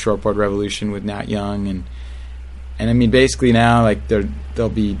part of the shortboard revolution with Nat Young, and I mean, basically now, like there'll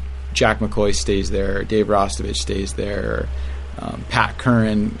be Jack McCoy stays there, Dave Rostovich stays there, Pat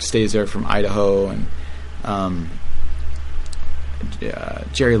Curran stays there from Idaho, and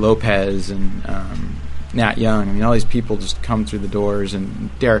Jerry Lopez and Nat Young. I mean, all these people just come through the doors, and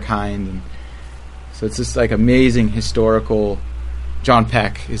Derek Hind, and so it's just like amazing historical. John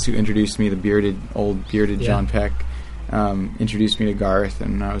Peck is who introduced me, the old bearded John Peck, introduced me to Garth,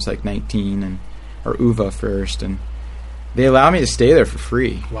 and I was like 19, or Uva first, and they allowed me to stay there for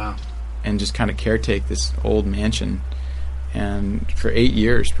free. Wow. And just kind of caretake this old mansion, and for 8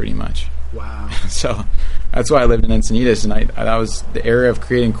 years pretty much. Wow. So that's why I lived in Encinitas, and that was the era of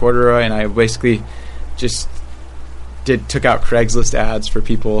creating corduroy, and I basically just took out Craigslist ads for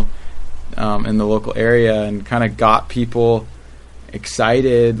people in the local area and kind of got people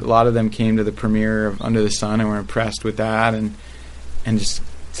excited. A lot of them came to the premiere of Under the Sun and were impressed with that, and just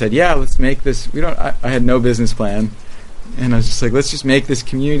said, yeah, let's make this. I had no business plan, and I was just like, let's just make this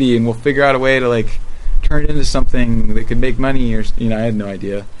community, and we'll figure out a way to like turn it into something that could make money, or I had no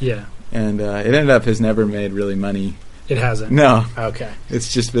idea. Yeah. And it ended up has never made really money. It hasn't? No. Okay.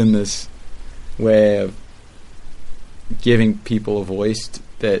 It's just been this way of giving people a voice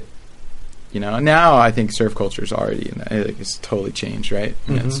that, now I think surf culture is already it's totally changed, right?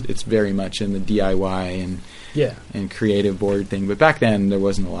 Mm-hmm. It's very much in the DIY and creative board thing. But back then there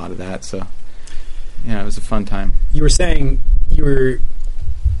wasn't a lot of that, so it was a fun time. You were saying you were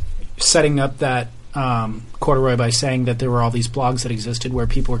setting up that Corduroy by saying that there were all these blogs that existed where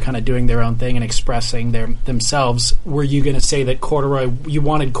people were kind of doing their own thing and expressing themselves. Were you going to say that you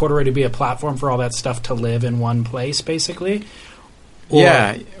wanted Corduroy to be a platform for all that stuff to live in one place, basically?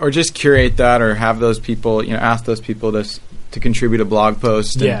 Or just curate that, or have those people, ask those people to contribute a blog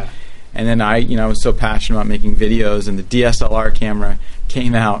post. And then I was so passionate about making videos, and the DSLR camera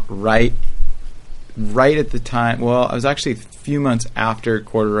came out right at the time. Well, I was actually a few months after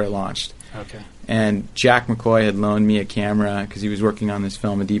Corduroy launched. Okay. And Jack McCoy had loaned me a camera because he was working on this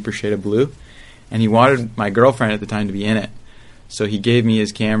film, A Deeper Shade of Blue, and he wanted my girlfriend at the time to be in it. So he gave me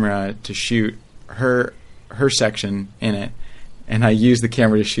his camera to shoot her section in it, and I used the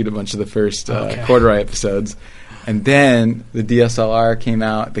camera to shoot a bunch of the first Corduroy episodes. And then the DSLR came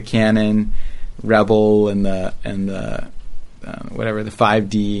out, the Canon Rebel and the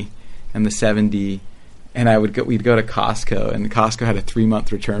 5D and the 7D, and we'd go to Costco, and Costco had a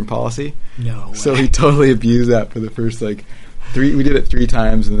 3-month return policy. No way. So he totally abused that for the first 3. We did it 3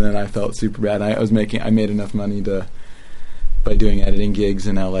 times, and then I felt super bad. I made enough money by doing editing gigs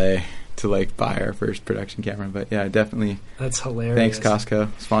in LA to buy our first production camera. But yeah, definitely. That's hilarious. Thanks, Costco.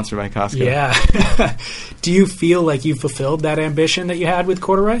 Sponsored by Costco. Yeah. Do you feel like you fulfilled that ambition that you had with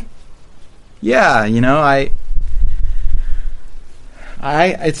Corduroy? Yeah,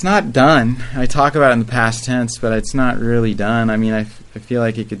 it's not done. I talk about it in the past tense, but it's not really done. I mean, I feel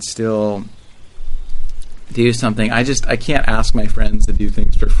like it could still do something. I can't ask my friends to do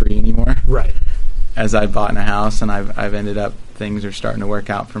things for free anymore. Right. As I've bought in a house, and I've ended up, things are starting to work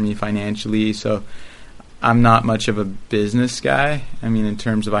out for me financially. So I'm not much of a business guy. I mean, in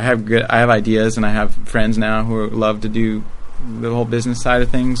terms of I have ideas, and I have friends now who love to do the whole business side of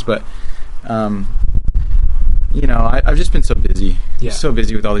things, but I've just been so busy. Yeah. So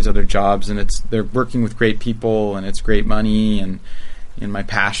busy with all these other jobs, and they're working with great people, and it's great money, and my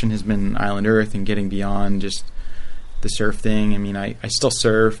passion has been Island Earth and getting beyond just the surf thing. I mean, I still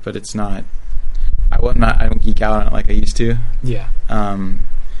surf, but it's not. I don't geek out on it like I used to. Yeah.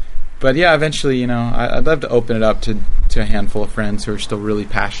 But yeah, eventually, I'd love to open it up to a handful of friends who are still really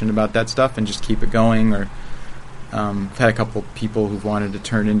passionate about that stuff and just keep it going. Or I've had a couple people who've wanted to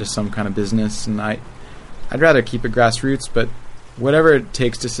turn into some kind of business, and I'd rather keep it grassroots, but whatever it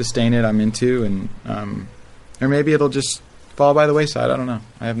takes to sustain it, I'm into, and or maybe it'll just fall by the wayside. I don't know.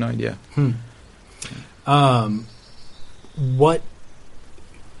 I have no idea. What?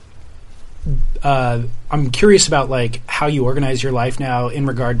 I'm curious about how you organize your life now in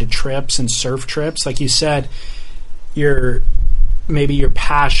regard to trips and surf trips. Like you said, your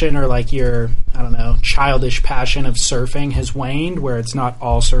passion, or your, I don't know, childish passion of surfing has waned, where it's not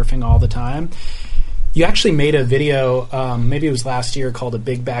all surfing all the time. You actually made a video, maybe it was last year, called A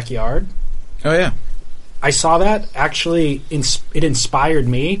Big Backyard. Oh, yeah. I saw that. Actually, it inspired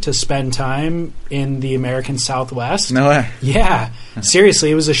me to spend time in the American Southwest. No way. Yeah. Seriously,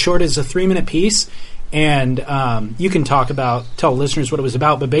 it was as short as a 3-minute piece. And you can tell listeners what it was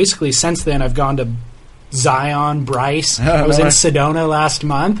about. But basically, since then, I've gone to Zion, Bryce. I was in Sedona last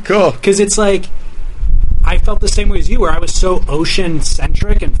month. Cool. Because it's I felt the same way as you, where I was so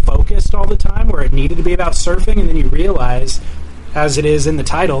ocean-centric and focused all the time, where it needed to be about surfing, and then you realize, as it is in the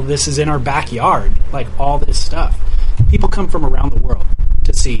title, this is in our backyard, all this stuff. People come from around the world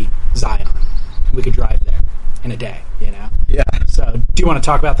to see Zion. We could drive there in a day, Yeah. So, do you want to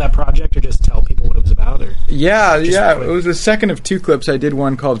talk about that project, or just tell people what it was about? Or Yeah. It was the second of 2 clips. I did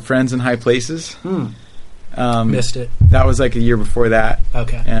one called Friends in High Places. Missed it. That was a year before that.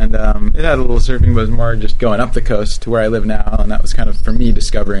 Okay. And it had a little surfing, but it was more just going up the coast to where I live now, and that was kind of, for me,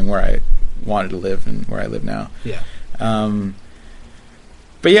 discovering where I wanted to live and where I live now. Yeah.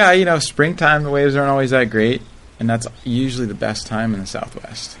 But yeah, springtime, the waves aren't always that great, and that's usually the best time in the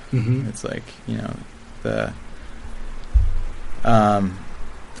Southwest. Mm-hmm. It's the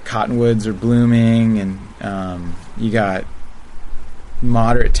cottonwoods are blooming, and you got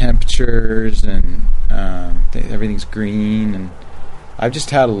moderate temperatures, and everything's green, and I've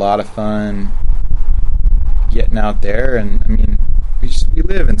just had a lot of fun getting out there. And I mean, we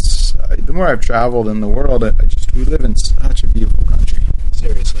live in, the more I've traveled in the world, we live in such a beautiful country.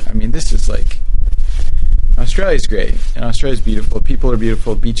 Seriously. I mean, this is Australia's great, and Australia's beautiful. People are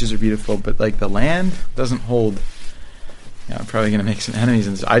beautiful, beaches are beautiful, but the land doesn't hold. I'm probably going to make some enemies,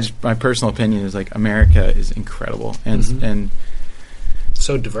 and my personal opinion is America is incredible, and Mm-hmm. and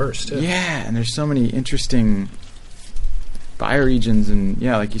so diverse too. Yeah, and there's so many interesting bioregions, and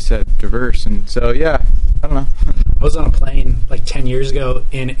like you said, diverse, and so I don't know. I was on a plane 10 years ago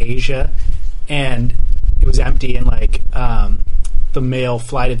in Asia, and it was empty, and the male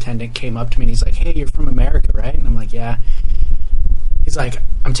flight attendant came up to me and he's like, "Hey, you're from America, right?" And I'm like, "Yeah." he's like,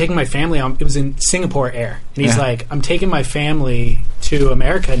 I'm taking my family on. It was in Singapore Air. And he's like, I'm taking my family to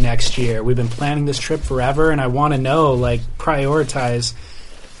America next year. We've been planning this trip forever, and I want to know, like, prioritize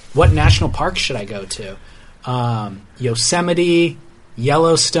what national parks should I go to? Yosemite,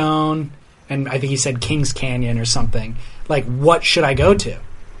 Yellowstone, and I think he said Kings Canyon or something. Like, what should I go to?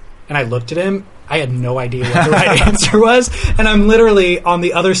 And I looked at him. I had no idea what the right answer was. And I'm literally on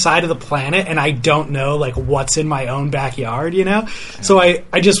the other side of the planet, and I don't know, like, what's in my own backyard, you know? So I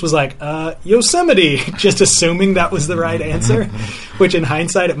just was like, Yosemite, just assuming that was the right answer, which in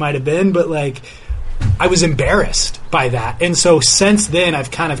hindsight it might have been. But, like, I was embarrassed by that. And so since then,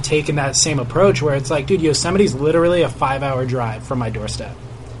 I've kind of taken that same approach where it's like, dude, Yosemite's literally a 5-hour drive from my doorstep.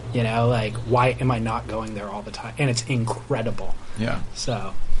 You know, like, why am I not going there all the time? And it's incredible. Yeah.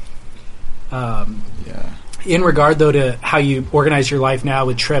 So... in regard, though, to how you organize your life now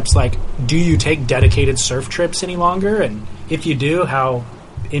with trips, like, do you take dedicated surf trips any longer? And if you do, how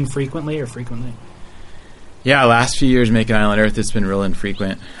infrequently or frequently? Yeah, last few years making Island Earth, it's been real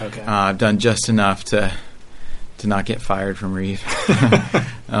infrequent. Okay. I've done just enough to not get fired from Reef.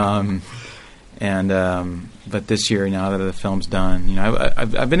 But this year, now that the film's done, you know,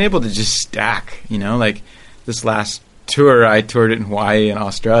 I've been able to just stack, you know, like this last tour, I toured it in Hawaii and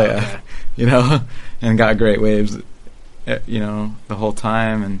Australia, you know, and got great waves, you know, the whole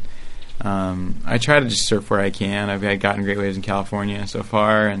time. And I try to just surf where I can. I've gotten great waves in California so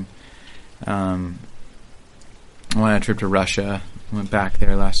far, and I went on a trip to Russia. Went back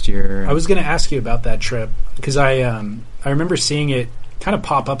there last year. I was going to ask you about that trip because I remember seeing it kind of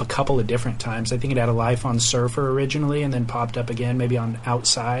pop up a couple of different times. I think it had a Life on Surfer originally, and then popped up again maybe on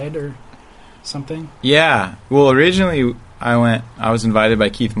Outside or something. Yeah. Well, originally I was invited by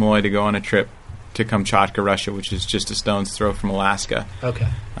Keith Malloy to go on a trip to Kamchatka, Russia, which is just a stone's throw from Alaska. Okay.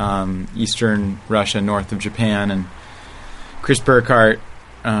 Eastern Russia, north of Japan, and Chris Burkhardt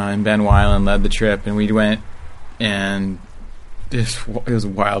and Ben Weiland led the trip, and we went, and it was a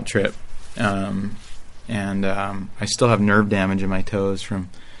wild trip. I still have nerve damage in my toes from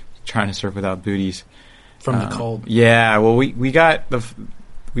trying to surf without booties. From the cold. Yeah. Well, we got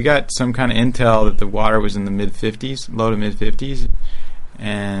some kind of intel that the water was in the mid-50s, low to mid-50s,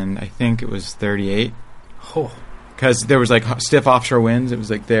 and I think it was 38. Oh. Because there was like stiff offshore winds. It was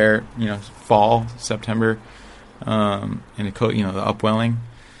like there, you know, fall, September, and the upwelling.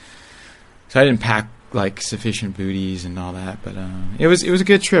 So I didn't pack like sufficient booties and all that, but it was a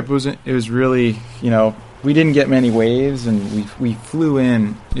good trip. It was really, you know, we didn't get many waves, and we flew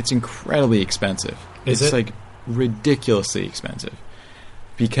in. It's incredibly expensive. It's like ridiculously expensive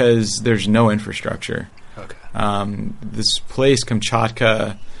because there's no infrastructure. Okay. This place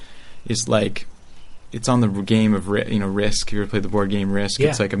Kamchatka is like, it's on the game of Risk. You ever played the board game Risk? Yeah.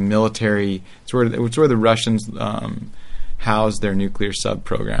 It's like a military. It's where the Russians housed their nuclear sub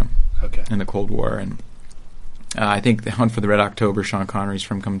program. Okay. In the Cold War, and I think the Hunt for the Red October, Sean Connery's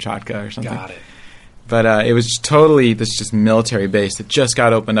from Kamchatka or something. Got it. But it was totally this just military base that just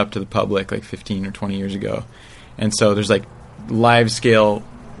got opened up to the public like 15 or 20 years ago, and so there's like life scale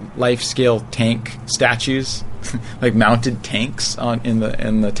tank statues, like mounted tanks in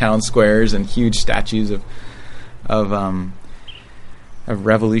the town squares, and huge statues of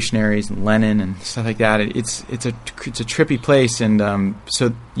revolutionaries and Lenin and stuff like that. It's a trippy place, and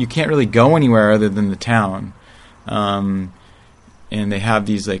so you can't really go anywhere other than the town. And they have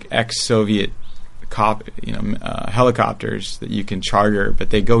these like ex-Soviet helicopters that you can charter, but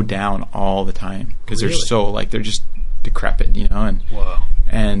they go down all the time because they're so they're just decrepit, you know. And whoa.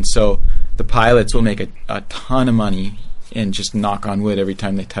 And so the pilots will make a ton of money and just knock on wood every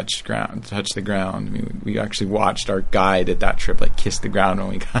time they touch the ground. I mean, we actually watched our guide at that trip like kiss the ground when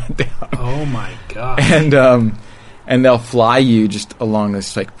we got down. Oh my god! And they'll fly you just along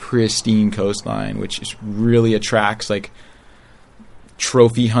this like pristine coastline, which is really attracts like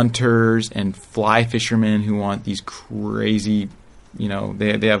trophy hunters and fly fishermen who want these crazy, you know,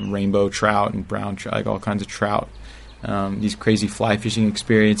 they have rainbow trout and brown trout, like all kinds of trout. These crazy fly fishing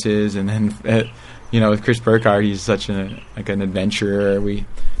experiences, and then. With Chris Burkhardt, he's such an adventurer. We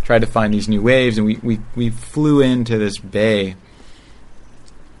tried to find these new waves, and we flew into this bay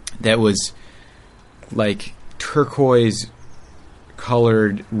that was like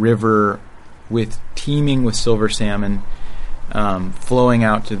turquoise-colored river teeming with silver salmon, flowing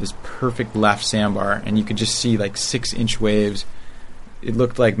out to this perfect left sandbar, and you could just see like 6-inch waves. It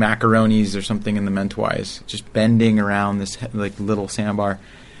looked like macaronis or something in the Mentwise, just bending around this like little sandbar,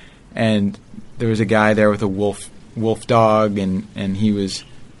 and there was a guy there with a wolf dog, and he was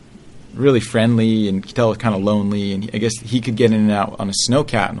really friendly, and you could tell it was kind of lonely, and I guess he could get in and out on a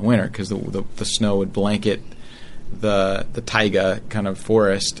snowcat in the winter because the snow would blanket the taiga kind of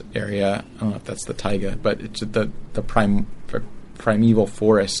forest area. I don't know if that's the taiga, but it's the primeval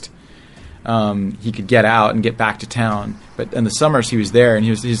forest. He could get out and get back to town, but in the summers he was there, and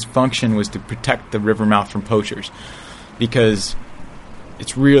his function was to protect the river mouth from poachers, because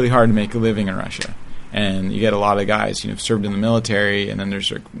it's really hard to make a living in Russia, and you get a lot of guys served in the military, and then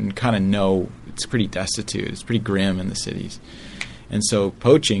there's it's pretty destitute, it's pretty grim in the cities. And so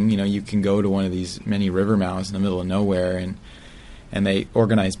poaching, you can go to one of these many river mouths in the middle of nowhere, and they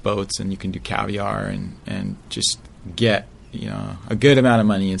organize boats, and you can do caviar and just get a good amount of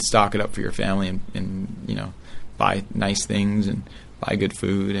money and stock it up for your family, and buy nice things and buy good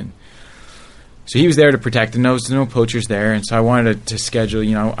food. And so he was there to protect, and there was no poachers there. And so I wanted to schedule,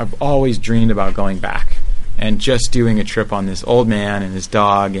 I've always dreamed about going back and just doing a trip on this old man and his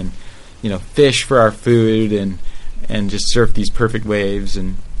dog, and fish for our food, and just surf these perfect waves,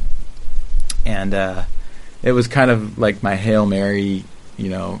 and it was kind of like my Hail Mary,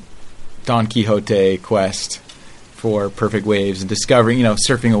 Don Quixote quest for perfect waves and discovering,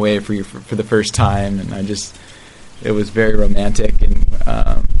 surfing a wave for the first time. And it was very romantic. And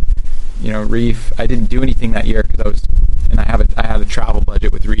Reef, I didn't do anything that year because I had a travel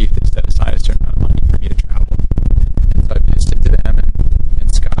budget with Reef. They set aside a certain amount of money for me to travel, and so I pitched it to them,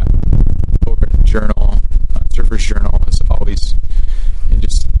 and Scott over at the Journal, Surfer's Journal, is always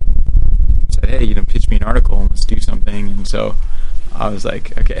just said, hey, pitch me an article and let's do something. And so I was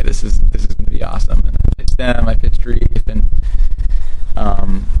like, okay, this is going to be awesome. And I pitched them, I pitched Reef, and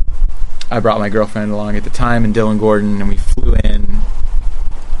I brought my girlfriend along at the time, and Dylan Gordon, and we flew in.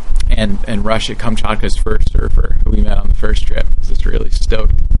 And Rush at Kamchatka's first surfer, who we met on the first trip, was this really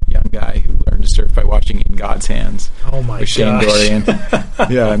stoked young guy who learned to surf by watching In God's Hands. Oh my with Shane Dorian.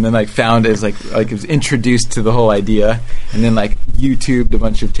 Yeah, and then found it it was introduced to the whole idea, and then YouTubed a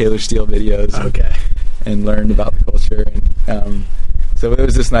bunch of Taylor Steele videos. Okay. And learned about the culture, and so it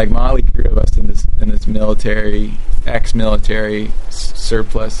was this motley crew of us in this military, ex-military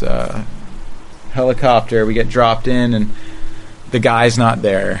surplus helicopter. We get dropped in, and the guy's not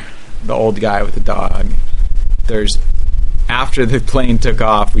there. The old guy with the dog. After the plane took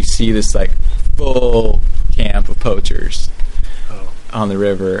off, we see this full camp of poachers on the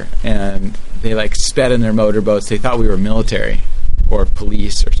river, and they sped in their motorboats. They thought we were military or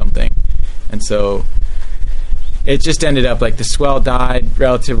police or something, and so it just ended up the swell died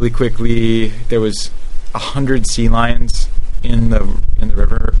relatively quickly. There was 100 sea lions in the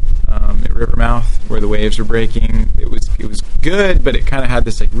river, at river mouth where the waves were breaking. It was good, but it kind of had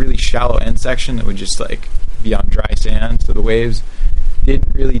this really shallow end section that would just be on dry sand, so the waves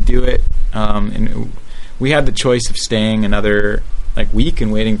didn't really do it. And we had the choice of staying another week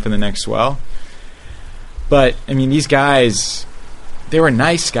and waiting for the next swell. But these guys, they were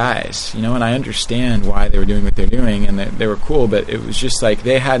nice guys, and I understand why they were doing what they're doing, and they were cool, but it was just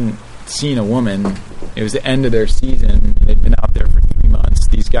they hadn't seen a woman. It was the end of their season. They'd been out there for 3 months.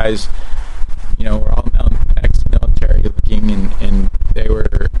 These guys, were all ex-military looking, and they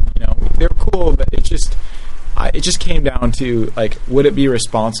were, they were cool, but it just came down to would it be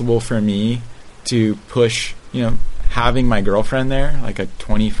responsible for me to push, having my girlfriend there, a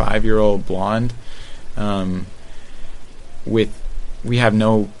 25-year-old blonde, we have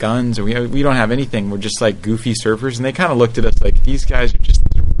no guns, or we don't have anything. We're just goofy surfers, and they kind of looked at us these guys are just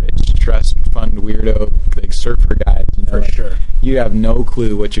these rich trust fund weirdo surfer guys. For sure. You have no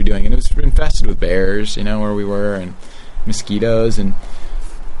clue what you're doing, and it was infested with bears, where we were, and mosquitoes, and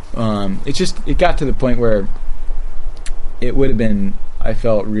it got to the point where it would have been, I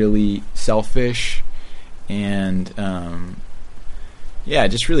felt, really selfish, and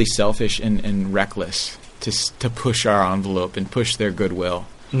just really selfish and reckless to push our envelope and push their goodwill.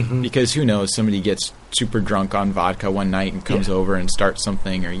 Mm-hmm. Because who knows, somebody gets super drunk on vodka one night and comes over and starts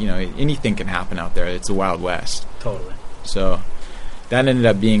something, or anything can happen out there. It's the Wild West. Totally. So that ended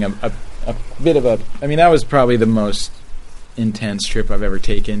up being a bit of that was probably the most intense trip I've ever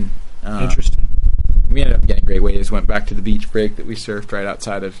taken. Interesting. We ended up getting great waves. Went back to the beach break that we surfed right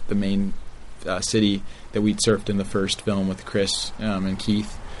outside of the main city that we'd surfed in the first film with Chris and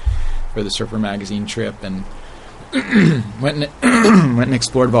Keith for the Surfer Magazine trip, and went and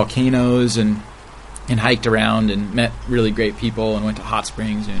explored volcanoes and hiked around and met really great people and went to hot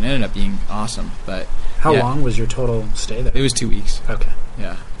springs, and it ended up being awesome. But how long was your total stay there? It was 2 weeks. Okay.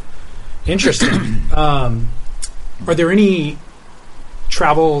 Yeah. Interesting. Are there any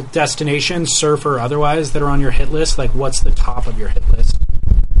travel destinations, surf or otherwise, that are on your hit list? What's the top of your hit list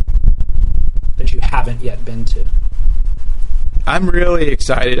that you haven't yet been to? I'm really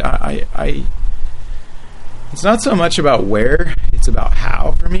excited. It's not so much about where, it's about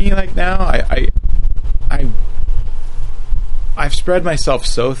how for me. Now, I've spread myself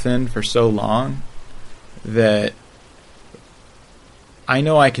so thin for so long that I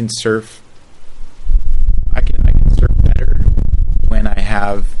know I can surf. I can surf better when I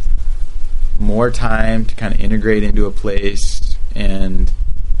have more time to kind of integrate into a place and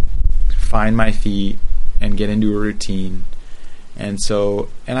find my feet and get into a routine. And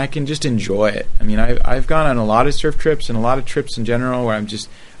I can just enjoy it. I mean, I've gone on a lot of surf trips and a lot of trips in general where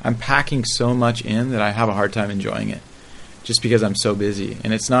I'm packing so much in that I have a hard time enjoying it just because I'm so busy.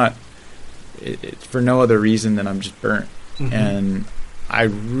 And it's not for no other reason than I'm just burnt. Mm-hmm. And I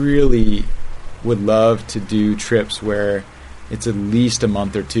really would love to do trips where it's at least a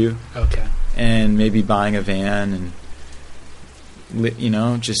month or two. Okay. And maybe buying a van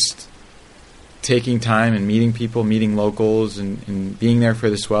and, just taking time and meeting people, meeting locals, and being there for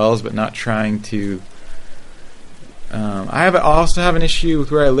the swells, but not trying to. I also have an issue with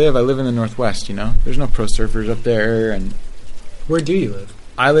where I live. I live in the Northwest. There's no pro surfers up there. And where do you live?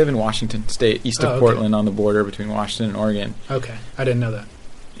 I live in Washington State, east of Portland, on the border between Washington and Oregon. Okay, I didn't know that.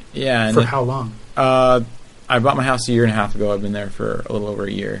 Yeah. And for how long? I bought my house a year and a half ago. I've been there for a little over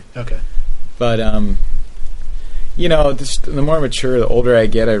a year. Okay. But the more I mature, the older I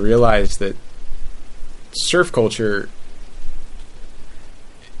get, I realize that surf culture,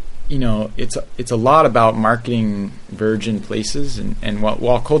 it's a lot about marketing virgin places, and while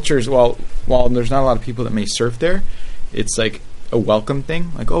there's not a lot of people that may surf there, it's like a welcome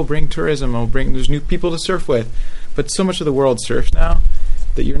thing. Like, oh, bring tourism, there's new people to surf with. But so much of the world surfs now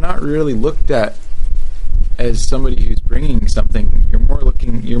that you're not really looked at as somebody who's bringing something. You're more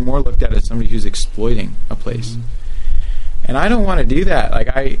looked at as somebody who's exploiting a place. Mm-hmm. And I don't want to do that. Like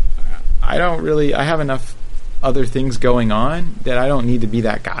I have enough other things going on that I don't need to be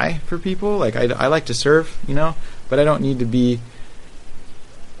that guy for people. Like I like to surf, but I don't need the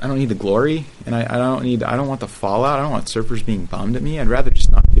glory, and I don't want the fallout. I don't want surfers being bummed at me. I'd rather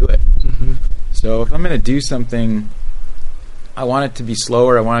just not do it. Mm-hmm. So if I'm going to do something, I want it to be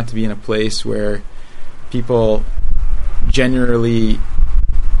slower. I want it to be in a place where people generally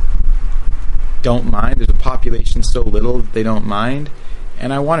don't mind. There's a population so little that they don't mind,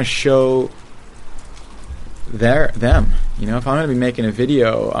 and I want to show them. If I'm going to be making a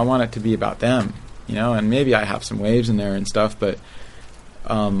video, I want it to be about them. And maybe I have some waves in there and stuff, but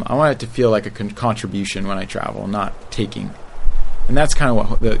I want it to feel like a contribution when I travel, not taking. And that's kind of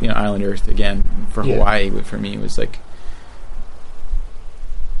what the Island Earth again for Hawaii for me was like.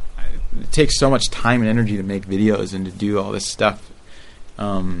 It takes so much time and energy to make videos and to do all this stuff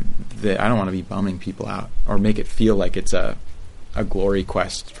that I don't want to be bumming people out or make it feel like it's a glory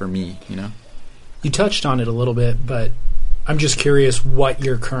quest for me, You touched on it a little bit, but I'm just curious what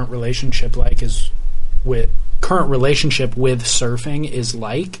your current relationship with surfing is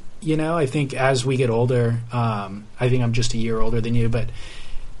like. I think as we get older, I think I'm just a year older than you, but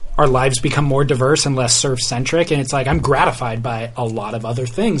our lives become more diverse and less surf-centric, and it's like I'm gratified by a lot of other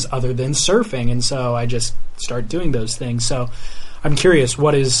things other than surfing, and so I just start doing those things. So I'm curious,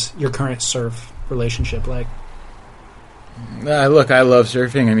 what is your current surf relationship like? Look, I love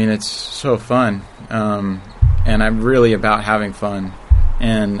surfing. I mean, it's so fun, and I'm really about having fun,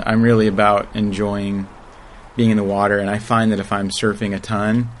 and I'm really about enjoying being in the water, and I find that if I'm surfing a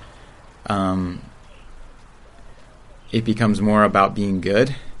ton, it becomes more about being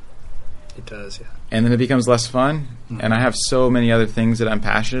good. It does, yeah. And then it becomes less fun. Mm-hmm. And I have so many other things that I'm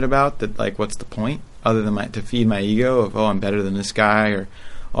passionate about that, like, what's the point? Other than to feed my ego of, I'm better than this guy, or,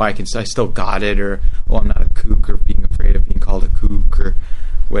 I still got it, or, I'm not a kook, or being afraid of being called a kook, or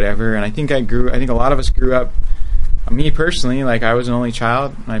whatever. And I think a lot of us grew up, me personally, like, I was an only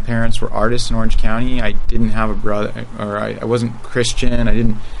child. My parents were artists in Orange County. I didn't have a brother, or I wasn't Christian.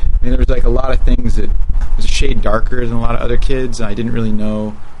 There was, like, a lot of things that was a shade darker than a lot of other kids. And I didn't really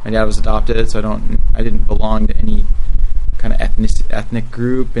know. My dad was adopted, so I didn't belong to any kind of ethnic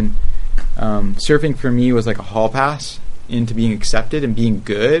group. And surfing for me was like a hall pass into being accepted and being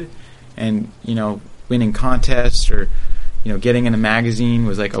good, and winning contests or getting in a magazine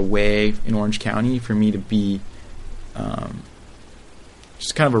was like a way in Orange County for me to be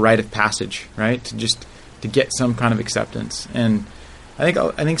just kind of a rite of passage, right? To get some kind of acceptance. And I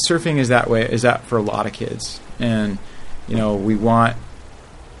think surfing is that way. Is that for a lot of kids? And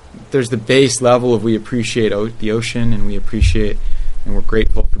there's the base level of we appreciate the ocean, and we're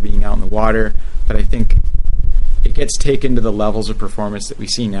grateful for being out in the water. But I think it gets taken to the levels of performance that we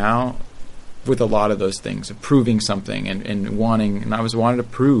see now with a lot of those things, of proving something and wanting. And I wanted to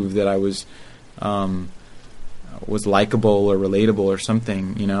prove that I was likable or relatable or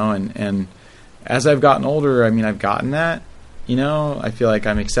something, And as I've gotten older, I mean, I've gotten that. I feel like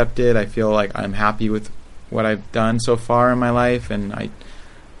I'm accepted. I feel like I'm happy with what I've done so far in my life, and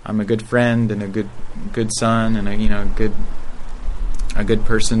I'm a good friend and a good son and a good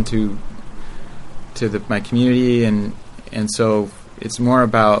person to my community, and so it's more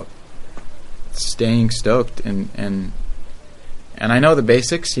about staying stoked and I know the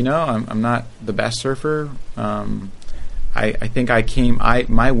basics. I'm not the best surfer. I think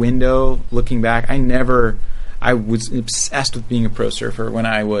my window, looking back, I was obsessed with being a pro surfer when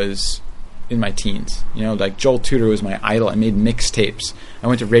I was in my teens. Like Joel Tudor was my idol. I made mixtapes. I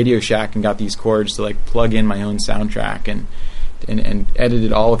went to Radio Shack and got these cords to like plug in my own soundtrack and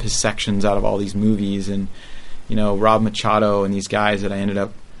edited all of his sections out of all these movies, and Rob Machado and these guys that I ended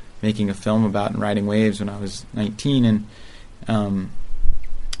up making a film about and riding waves when I was 19, and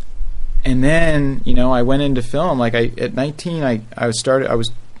then I went into film. Like at 19 I was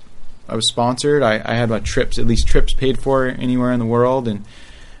sponsored. I had my trips paid for anywhere in the world, and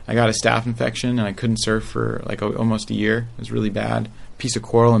I got a staph infection and I couldn't surf for like almost a year. It was really bad. A piece of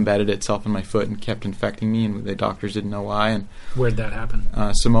coral embedded itself in my foot and kept infecting me, and the doctors didn't know why. And where'd that happen?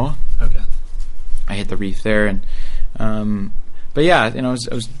 Samoa. Okay. I hit the reef there, and but yeah, I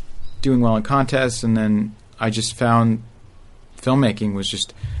was doing well in contests, and then I just found filmmaking was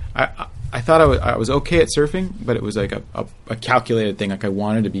just I thought I was okay at surfing, but it was like a calculated thing. Like I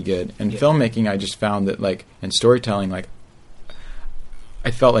wanted to be good, and filmmaking I just found that like, and storytelling, like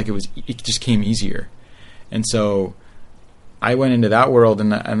I felt like it just came easier, and so I went into that world,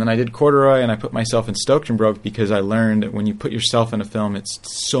 and then I did corduroy, and I put myself in Stoked and Broke because I learned that when you put yourself in a film, it's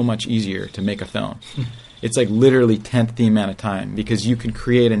so much easier to make a film. It's like literally 10th the amount of time, because you can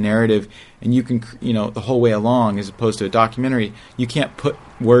create a narrative, and you can, the whole way along, as opposed to a documentary, you can't put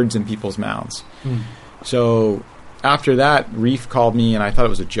words in people's mouths. So after that, Reef called me, and I thought it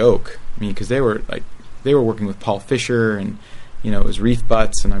was a joke. I mean, because they were working with Paul Fisher, and it was Reef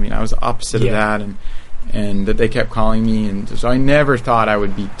Butts, and I mean, I was the opposite of that, and that they kept calling me, and so I never thought I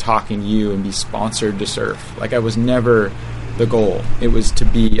would be talking to you and be sponsored to surf. Like, I was never the goal. It was to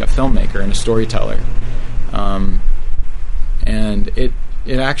be a filmmaker and a storyteller. And it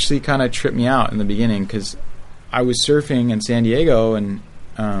actually kind of tripped me out in the beginning, because I was surfing in San Diego, and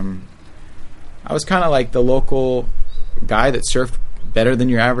I was kind of like the local guy that surfed better than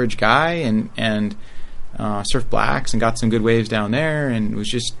your average guy, and surfed blacks and got some good waves down there, and was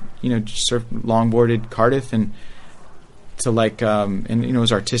just surfed longboarded Cardiff, and to like and it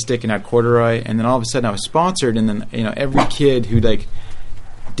was artistic and had corduroy, and then all of a sudden I was sponsored, and then every kid who like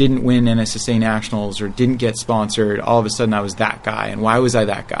didn't win NSSA nationals or didn't get sponsored, all of a sudden I was that guy. And why was I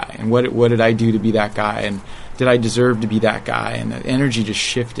that guy? And what did I do to be that guy? And did I deserve to be that guy? And the energy just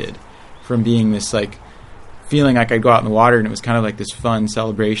shifted from being this like feeling like I'd go out in the water and it was kind of like this fun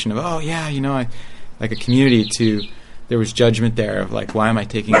celebration of, oh yeah, like a community, to there was judgment there of like, why am I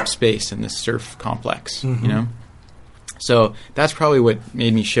taking up space in this surf complex? So that's probably what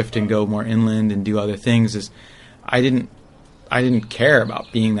made me shift and go more inland and do other things. Is I didn't care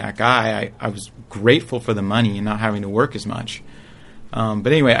about being that guy. I was grateful for the money and not having to work as much. But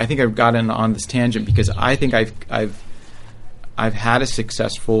anyway, I think I've gotten on this tangent because I think I've had a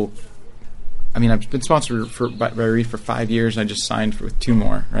successful. I mean, I've been sponsored by Reef for 5 years, and I just signed with 2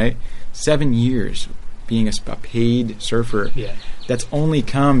 more. Right, 7 years being a paid surfer. Yeah, that's only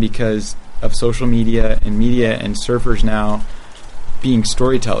come because of social media and surfers now being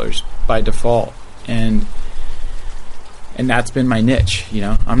storytellers by default, and that's been my niche.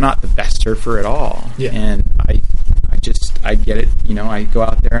 I'm not the best surfer at all, and I get it. I go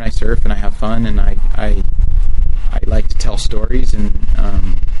out there and I surf and I have fun, and I like to tell stories, and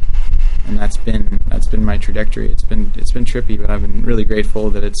that's been my trajectory. It's been trippy, but I've been really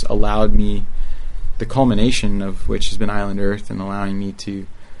grateful that it's allowed me, the culmination of which has been Island Earth, and allowing me to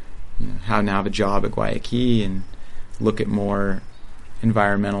have a job at Guayaquil and look at more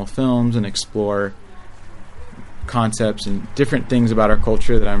environmental films and explore concepts and different things about our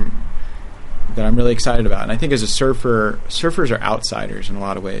culture that I'm really excited about. And I think as a surfer, surfers are outsiders in a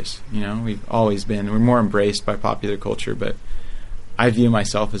lot of ways. We've always been. We're more embraced by popular culture, but I view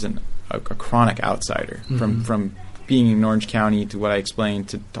myself as a chronic outsider from being in Orange County to what I explained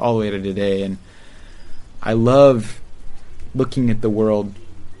to all the way to today. And I love looking at the world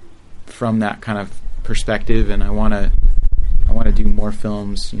from that kind of perspective, and I want to do more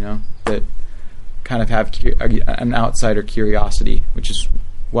films, that kind of have an outsider curiosity, which is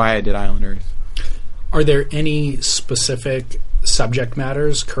why I did Island Earth. Are there any specific subject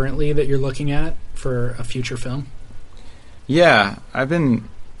matters currently that you're looking at for a future film? Yeah, I've been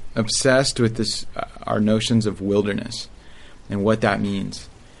obsessed with this, our notions of wilderness and what that means,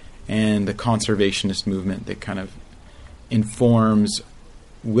 and the conservationist movement that kind of informs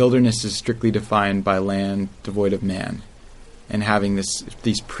wilderness is strictly defined by land devoid of man, and having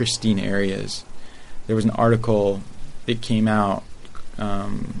these pristine areas. There was an article that came out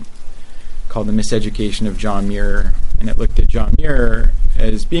called "The Miseducation of John Muir," and it looked at John Muir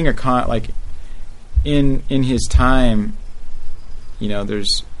as being in his time.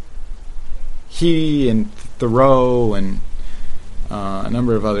 There's he and Thoreau and a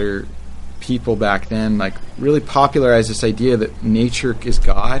number of other people back then really popularized this idea that nature is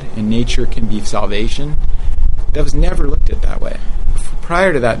God and nature can be salvation. That was never looked at that way.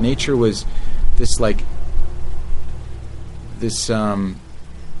 Prior to that, nature was this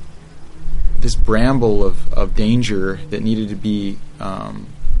bramble of danger that needed to be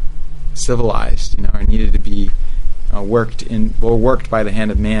civilized, or needed to be worked by the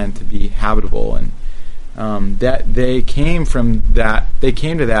hand of man to be habitable, and that they came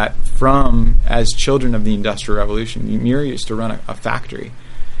to that from as children of the Industrial Revolution. Muir used to run a factory,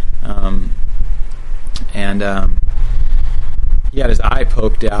 and he had his eye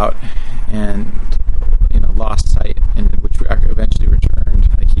poked out and lost sight, and which eventually returned.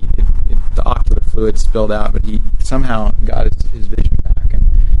 The ocular fluid spilled out, but he somehow got his vision back,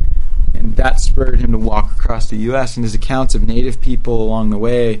 and that spurred him to walk across the U.S. And his accounts of Native people along the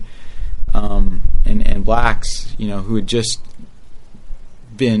way, and blacks, who had just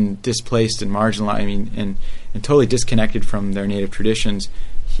been displaced and marginalized, and totally disconnected from their native traditions.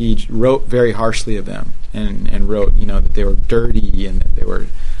 He wrote very harshly of them, and wrote, that they were dirty and that they were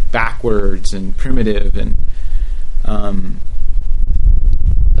backwards and primitive, and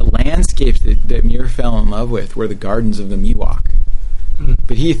the landscapes that Muir fell in love with were the gardens of the Miwok.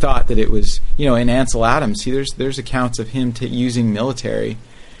 But he thought that it was, in Ansel Adams, there's accounts of him using military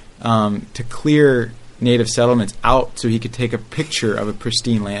to clear native settlements out so he could take a picture of a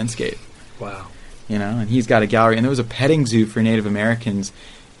pristine landscape. Wow. And he's got a gallery, and there was a petting zoo for Native Americans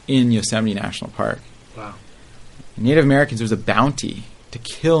in Yosemite National Park. Wow. Native Americans, there was a bounty to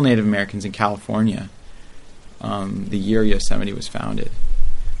kill Native Americans in California the year Yosemite was founded.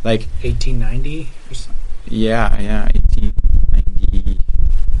 1890 or something? Yeah,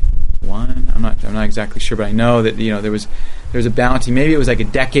 1891. I'm not exactly sure, but I know that there was a bounty. Maybe it was a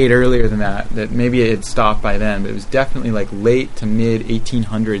decade earlier than that. That maybe it had stopped by then, but it was definitely late to mid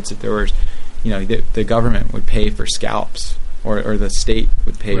 1800s that there was, the government would pay for scalps, or the state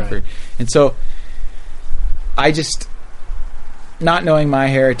would pay for. And so, I just, not knowing my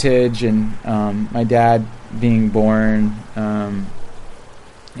heritage and my dad being born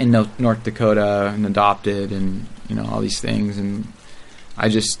in North Dakota and adopted, and all these things, and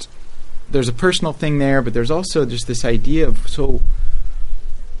there's a personal thing there, but there's also just this idea of, so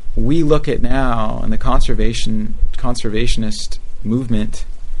we look at now, and the conservationist movement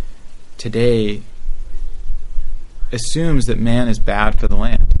today assumes that man is bad for the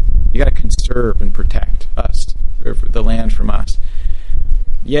land. You got to conserve and protect us, or the land from us.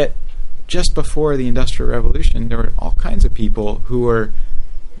 Yet, just before the Industrial Revolution, there were all kinds of people who were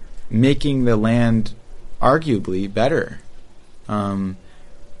making the land arguably better.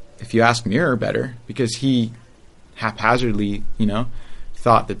 If you ask Muir, better, because he haphazardly,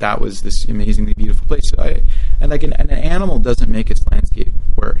 thought that was this amazingly beautiful place. So an animal doesn't make its landscape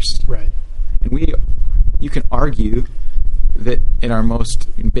worse. Right. And you can argue that in our most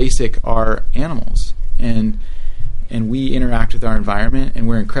basic are animals, and we interact with our environment, and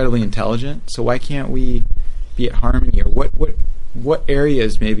we're incredibly intelligent. So why can't we be at harmony? Or what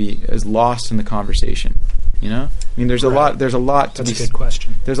areas maybe is lost in the conversation? There's a lot. There's a lot to That's a good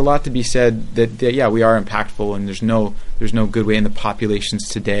question. There's a lot to be said that we are impactful, and there's no good way in the populations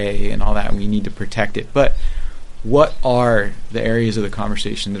today and all that, and we need to protect it. But what are the areas of the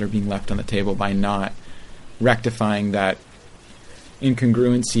conversation that are being left on the table by not rectifying that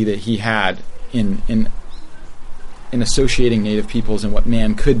incongruency that he had in associating Native peoples and what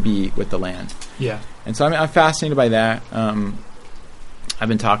man could be with the land? Yeah. And so I'm fascinated by that. I've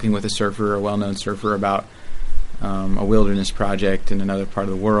been talking with a well-known surfer, about a wilderness project in another part of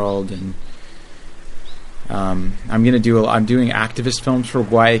the world, and I'm doing activist films for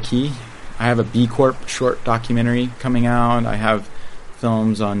Guayaquil. I have a B Corp short documentary coming out. I have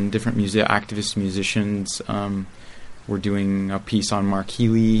films on different activist musicians. We're doing a piece on Mark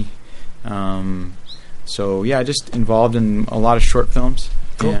Healy. Just involved in a lot of short films.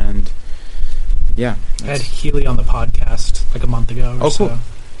 Cool. And yeah, I had Healy on the podcast a month ago or so. Cool.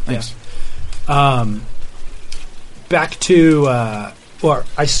 Thanks. Yeah. Back to, I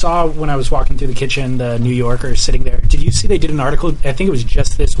saw when I was walking through the kitchen, the New Yorker sitting there. Did you see they did an article, I think it was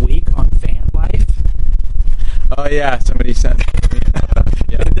just this week, on van life? Oh, yeah. Somebody sent me.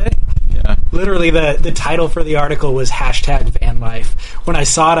 Did they? Yeah. Literally, the title for the article was #van life. When I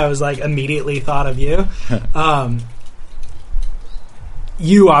saw it, I was like, immediately thought of you.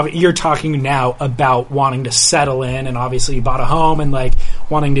 You're talking now about wanting to settle in, and obviously you bought a home and like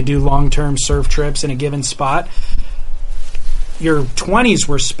wanting to do long-term surf trips in a given spot. Your 20s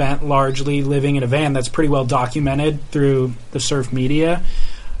were spent largely living in a van. That's pretty well documented through the surf media.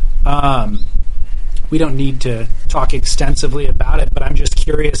 We don't need to talk extensively about it, but I'm just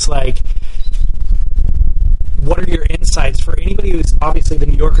curious, like, what are your insights for anybody who's obviously the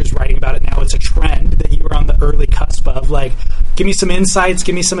New Yorker's writing about it now? It's a trend that you were on the early cusp of. Like, give me some insights,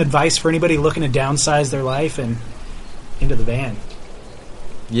 give me some advice for anybody looking to downsize their life and into the van.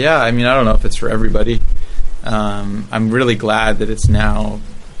 Yeah, I mean, I don't know if it's for everybody. I'm really glad that it's now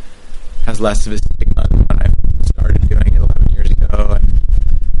has less of a stigma than when I started doing it 11 years ago. And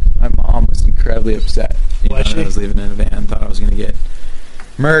my mom was incredibly upset when I was living in a van, thought I was going to get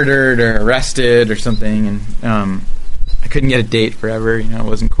murdered or arrested or something, and I couldn't get a date forever. It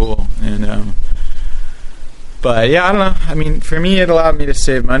wasn't cool. And but yeah, I don't know. I mean, for me, it allowed me to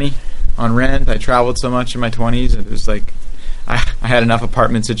save money on rent. I traveled so much in my 20s. It was like I had enough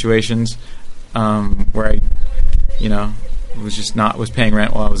apartment situations where I, was paying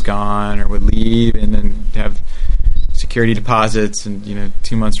rent while I was gone, or would leave and then have security deposits and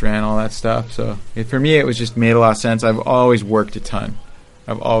 2 months rent, all that stuff. So for me, it was just made a lot of sense. I've always worked a ton.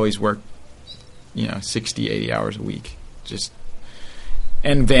 I've always worked, 60, 80 hours a week.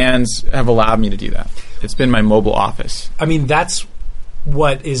 And vans have allowed me to do that. It's been my mobile office. I mean, that's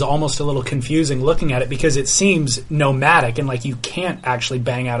what is almost a little confusing looking at it, because it seems nomadic and like you can't actually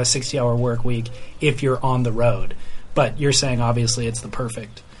bang out a 60-hour work week if you're on the road. But you're saying obviously it's the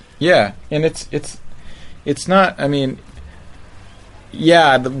perfect. Yeah, and it's not. I mean,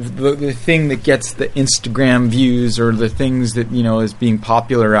 yeah, the thing that gets the Instagram views or the things that is being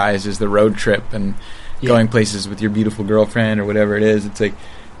popularized is the road trip and going places with your beautiful girlfriend or whatever it is. It's like,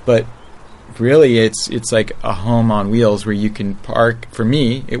 but really, it's like a home on wheels where you can park. For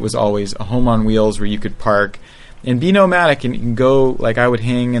me, it was always a home on wheels where you could park and be nomadic and go. Like, I would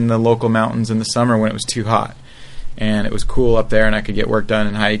hang in the local mountains in the summer when it was too hot, and it was cool up there, and I could get work done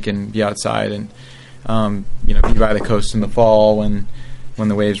and hike and be outside and be by the coast in the fall when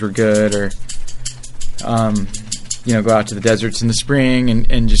the waves were good, or go out to the deserts in the spring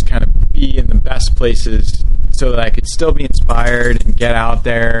and just kind of be in the best places so that I could still be inspired and get out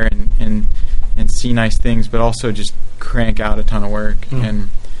there and see nice things, but also just crank out a ton of work and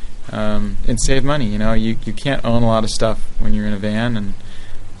save money. You can't own a lot of stuff when you're in a van, and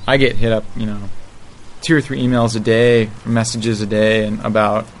I get hit up 2 or 3 emails a day, messages a day, and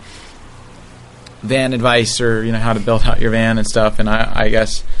about van advice or how to build out your van and stuff. And I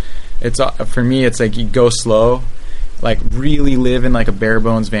guess it's for me, it's like you go slow, like really live in like a bare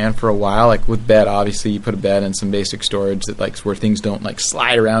bones van for a while. Like with bed, obviously you put a bed and some basic storage that where things don't like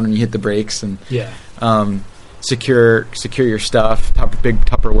slide around when you hit the brakes, and secure your stuff, big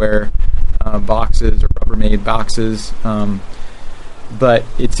Tupperware boxes or Rubbermaid boxes. But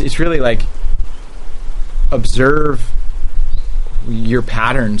it's really like observe your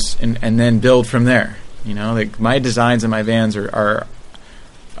patterns and then build from there. Like my designs in my vans are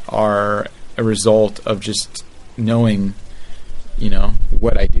a result of just knowing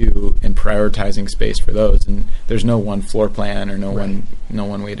what I do and prioritizing space for those, and there's no one floor plan or no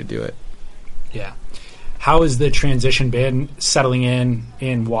one way to do it. Yeah. How has the transition been settling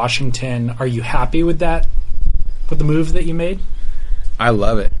in Washington? Are you happy with that, with the move that you made? I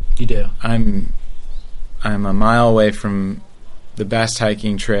love it. You do. I'm a mile away from the best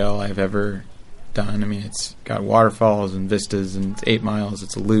hiking trail I've ever done. I mean, it's got waterfalls and vistas, and it's 8 miles.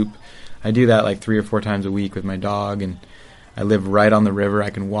 It's a loop. I do that like 3 or 4 times a week with my dog, and I live right on the river. I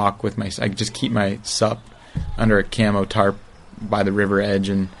can walk with I just keep my sup under a camo tarp by the river edge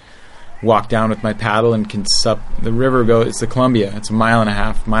and walk down with my paddle and can sup. The river it's the Columbia. It's a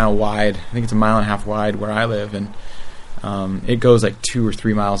mile wide. I think it's a mile and a half wide where I live, and it goes like 2 or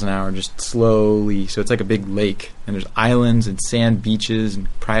 3 miles an hour, just slowly. So it's like a big lake, and there's islands and sand beaches and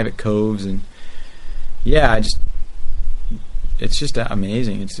private coves, and it's just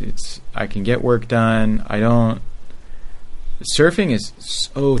amazing. I can get work done. Surfing is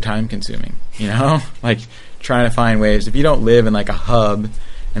so time consuming, like trying to find ways. If you don't live in like a hub,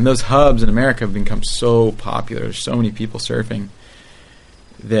 and those hubs in America have become so popular, there's so many people surfing,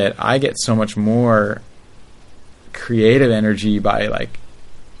 that I get so much more creative energy by like,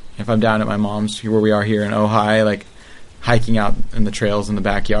 if I'm down at my mom's where we are here in Ojai, like hiking out in the trails in the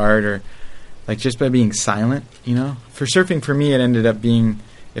backyard, or like just by being silent. For surfing, for me, it ended up being,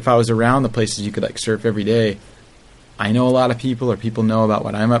 if I was around the places you could like surf every day, I know a lot of people, or people know about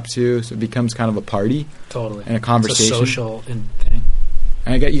what I'm up to, so it becomes kind of a party. Totally. And a conversation. It's a social thing.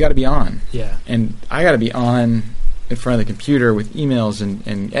 And you got to be on. Yeah. And I got to be on in front of the computer with emails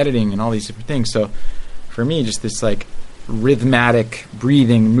and editing and all these different things. So for me, just this like rhythmatic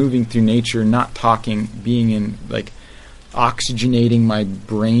breathing, moving through nature, not talking, being in like oxygenating my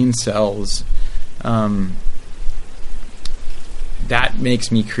brain cells, that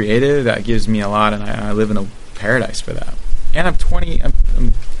makes me creative. That gives me a lot, and I live in a paradise for that. And I'm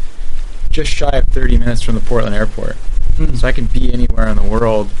just shy of 30 minutes from the Portland airport, so I can be anywhere in the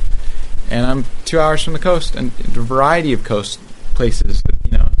world. And I'm 2 hours from the coast, and a variety of coast places that,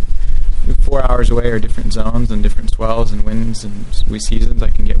 4 hours away are different zones and different swells and winds and seasons. I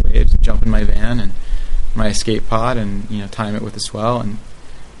can get waves and jump in my van and my escape pod and time it with the swell and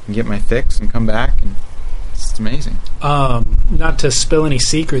get my fix and come back, and it's amazing. Not to spill any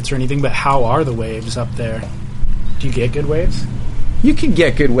secrets or anything, but how are the waves up there? Do you get good waves? You can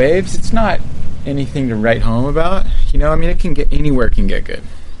get good waves. It's not anything to write home about. It can get anywhere. Can get good.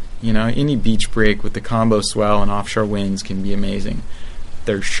 Any beach break with the combo swell and offshore winds can be amazing.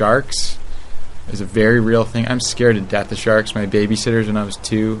 There's sharks. Is a very real thing. I'm scared to death of sharks. My babysitters when I was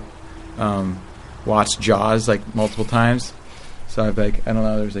 2 watched Jaws like multiple times. So I've I don't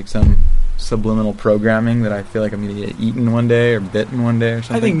know, there's like some subliminal programming that I feel like I'm going to get eaten one day or bitten one day or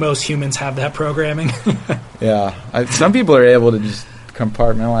something. I think most humans have that programming. Yeah. Some people are able to just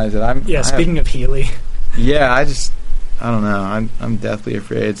compartmentalize it. Speaking of Healy. Yeah, I don't know. I'm deathly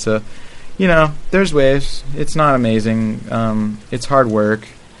afraid. So, there's waves. It's not amazing. It's hard work.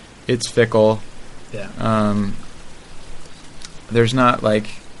 It's fickle. Yeah. There's not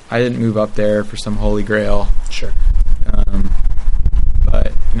I didn't move up there for some holy grail. Sure.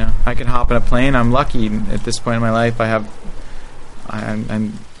 But I can hop in a plane. I'm lucky at this point in my life. I'm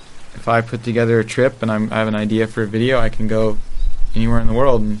if I put together a trip and I have an idea for a video, I can go anywhere in the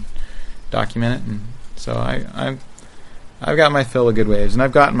world and document it. And so I've got my fill of good waves, and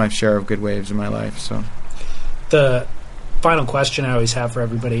I've gotten my share of good waves in my life. So the final question I always have for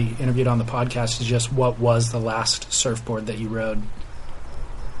everybody interviewed on the podcast is just, what was the last surfboard that you rode?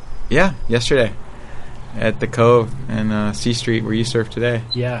 Yeah, yesterday at the Cove and C Street where you surf today.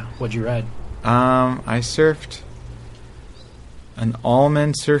 Yeah, what'd you ride? I surfed an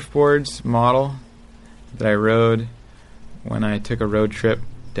Allman surfboards model that I rode when I took a road trip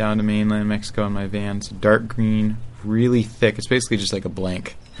down to mainland Mexico in my van. It's dark green, really thick. It's basically just like a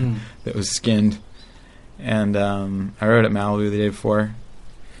blank that was skinned. And I rode at Malibu the day before.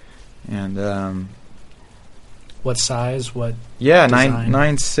 And what size? What? Yeah, design?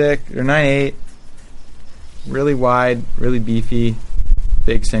 9.6 or 9.8. Really wide, really beefy,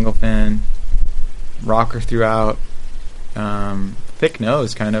 big single fin, rocker throughout, thick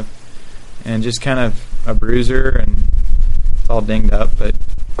nose kind of, and just kind of a bruiser, and it's all dinged up, but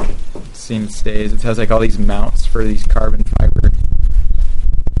seeing it stays. It has all these mounts for these carbon fiber,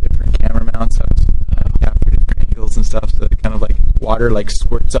 different camera mounts that capture different angles and stuff, so it kind of water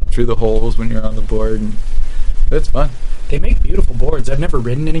squirts up through the holes when you're on the board, and it's fun. They make beautiful boards. I've never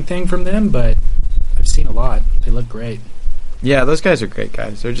ridden anything from them, but I've seen a lot. They look great. Yeah, those guys are great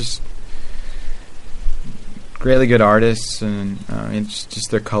guys. They're just really good artists, and it's just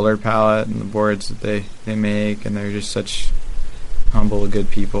their color palette and the boards that they make, and they're just such humble,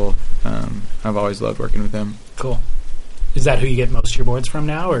 good people. I've always loved working with them. Cool. Is that who you get most of your boards from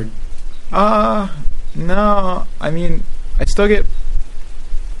now, or? No. I mean, I still get...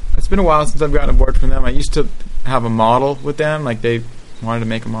 It's been a while since I've gotten a board from them. I used to have a model with them. They wanted to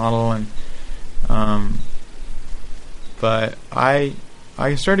make a model, and but I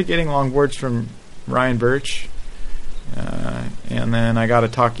started getting longboards from Ryan Birch, and then I got a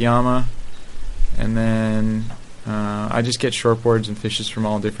Takayama, and then I just get shortboards and fishes from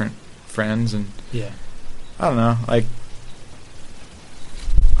all different friends, and yeah, I don't know,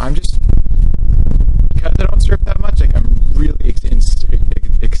 I'm just, because I don't surf that much, I'm really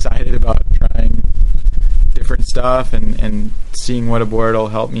excited about trying different stuff and seeing what a board will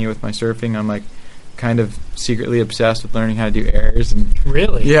help me with my surfing. I'm kind of secretly obsessed with learning how to do airs. And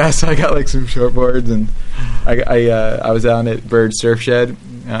really? Yeah, so I got some shortboards, and I was down at Bird Surf Shed.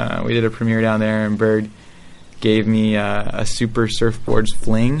 We did a premiere down there, and Bird gave me a Super Surfboards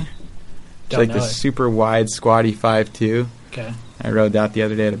Fling. It's this super wide, squatty 5.2. Okay. I rode that the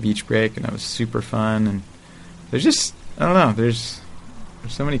other day at a beach break, and that was super fun. And there's just, I don't know, there's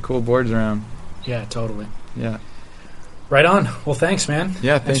so many cool boards around. Yeah, totally. Yeah. Right on. Well, thanks, man.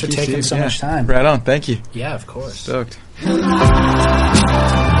 Yeah, thanks for taking Steve. so much time. Right on. Thank you. Yeah, of course. Stoked.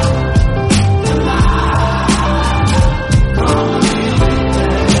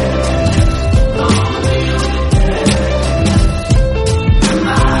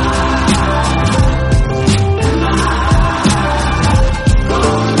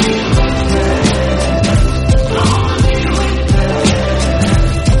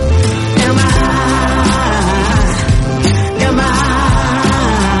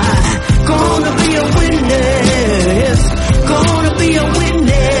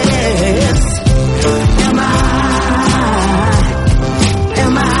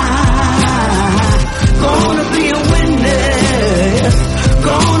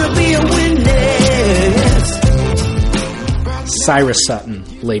 Cyrus Sutton,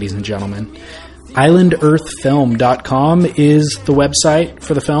 ladies and gentlemen. IslandEarthFilm.com is the website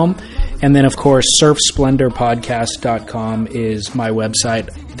for the film. And then, of course, SurfSplendorPodcast.com is my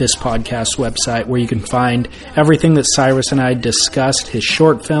website, this podcast's website, where you can find everything that Cyrus and I discussed, his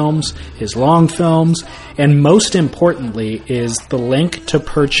short films, his long films, and most importantly is the link to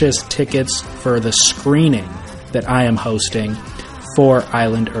purchase tickets for the screening that I am hosting for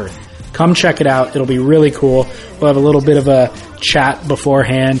Island Earth. Come check it out. It'll be really cool. We'll have a little bit of a chat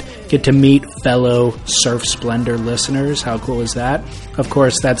beforehand, get to meet fellow Surf Splendor listeners. How cool is that? Of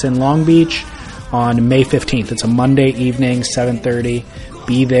course, that's in Long Beach on May 15th. It's a Monday evening, 7:30.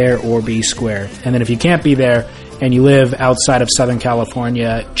 Be there or be square. And then if you can't be there and you live outside of Southern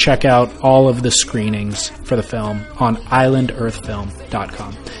California, check out all of the screenings for the film on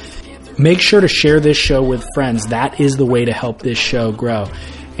IslandEarthFilm.com. Make sure to share this show with friends. That is the way to help this show grow.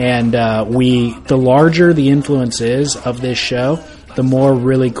 And the larger the influence is of this show, the more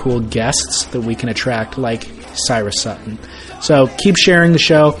really cool guests that we can attract, like Cyrus Sutton. So keep sharing the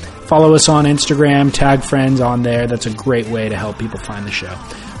show. Follow us on Instagram. Tag friends on there. That's a great way to help people find the show.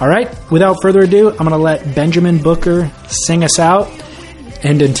 All right, without further ado, I'm going to let Benjamin Booker sing us out.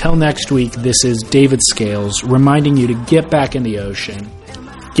 And until next week, this is David Scales reminding you to get back in the ocean,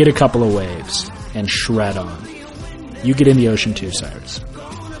 get a couple of waves, and shred on. You get in the ocean too, Cyrus.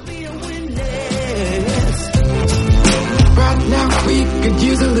 Now we could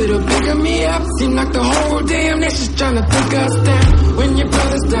use a little bigger me up. Seem like the whole damn nation's trying to think us down. When your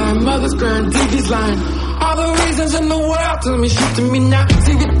brothers die, mothers crying, TV's lying. All the reasons in the world tell me shit to me now.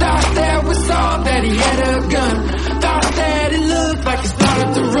 See, we thought that we saw that he had a gun. Thought that it looked like he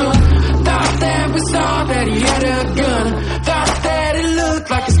started to run. Thought that we saw that he had a gun. Thought that it looked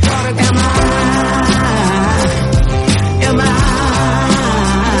like he started to run. Am I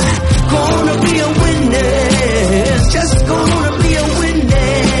gonna be a witness? Just gonna be a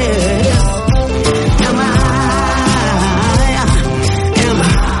witness. Am I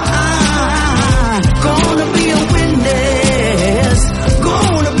gonna be a witness?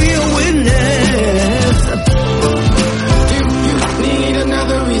 Gonna be a witness. Do you need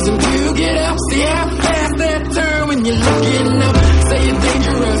another reason to get up? See how fast that turn when you're looking up. Say you're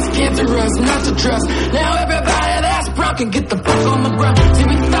dangerous, cancerous, not to trust. Now everybody that's broken, get the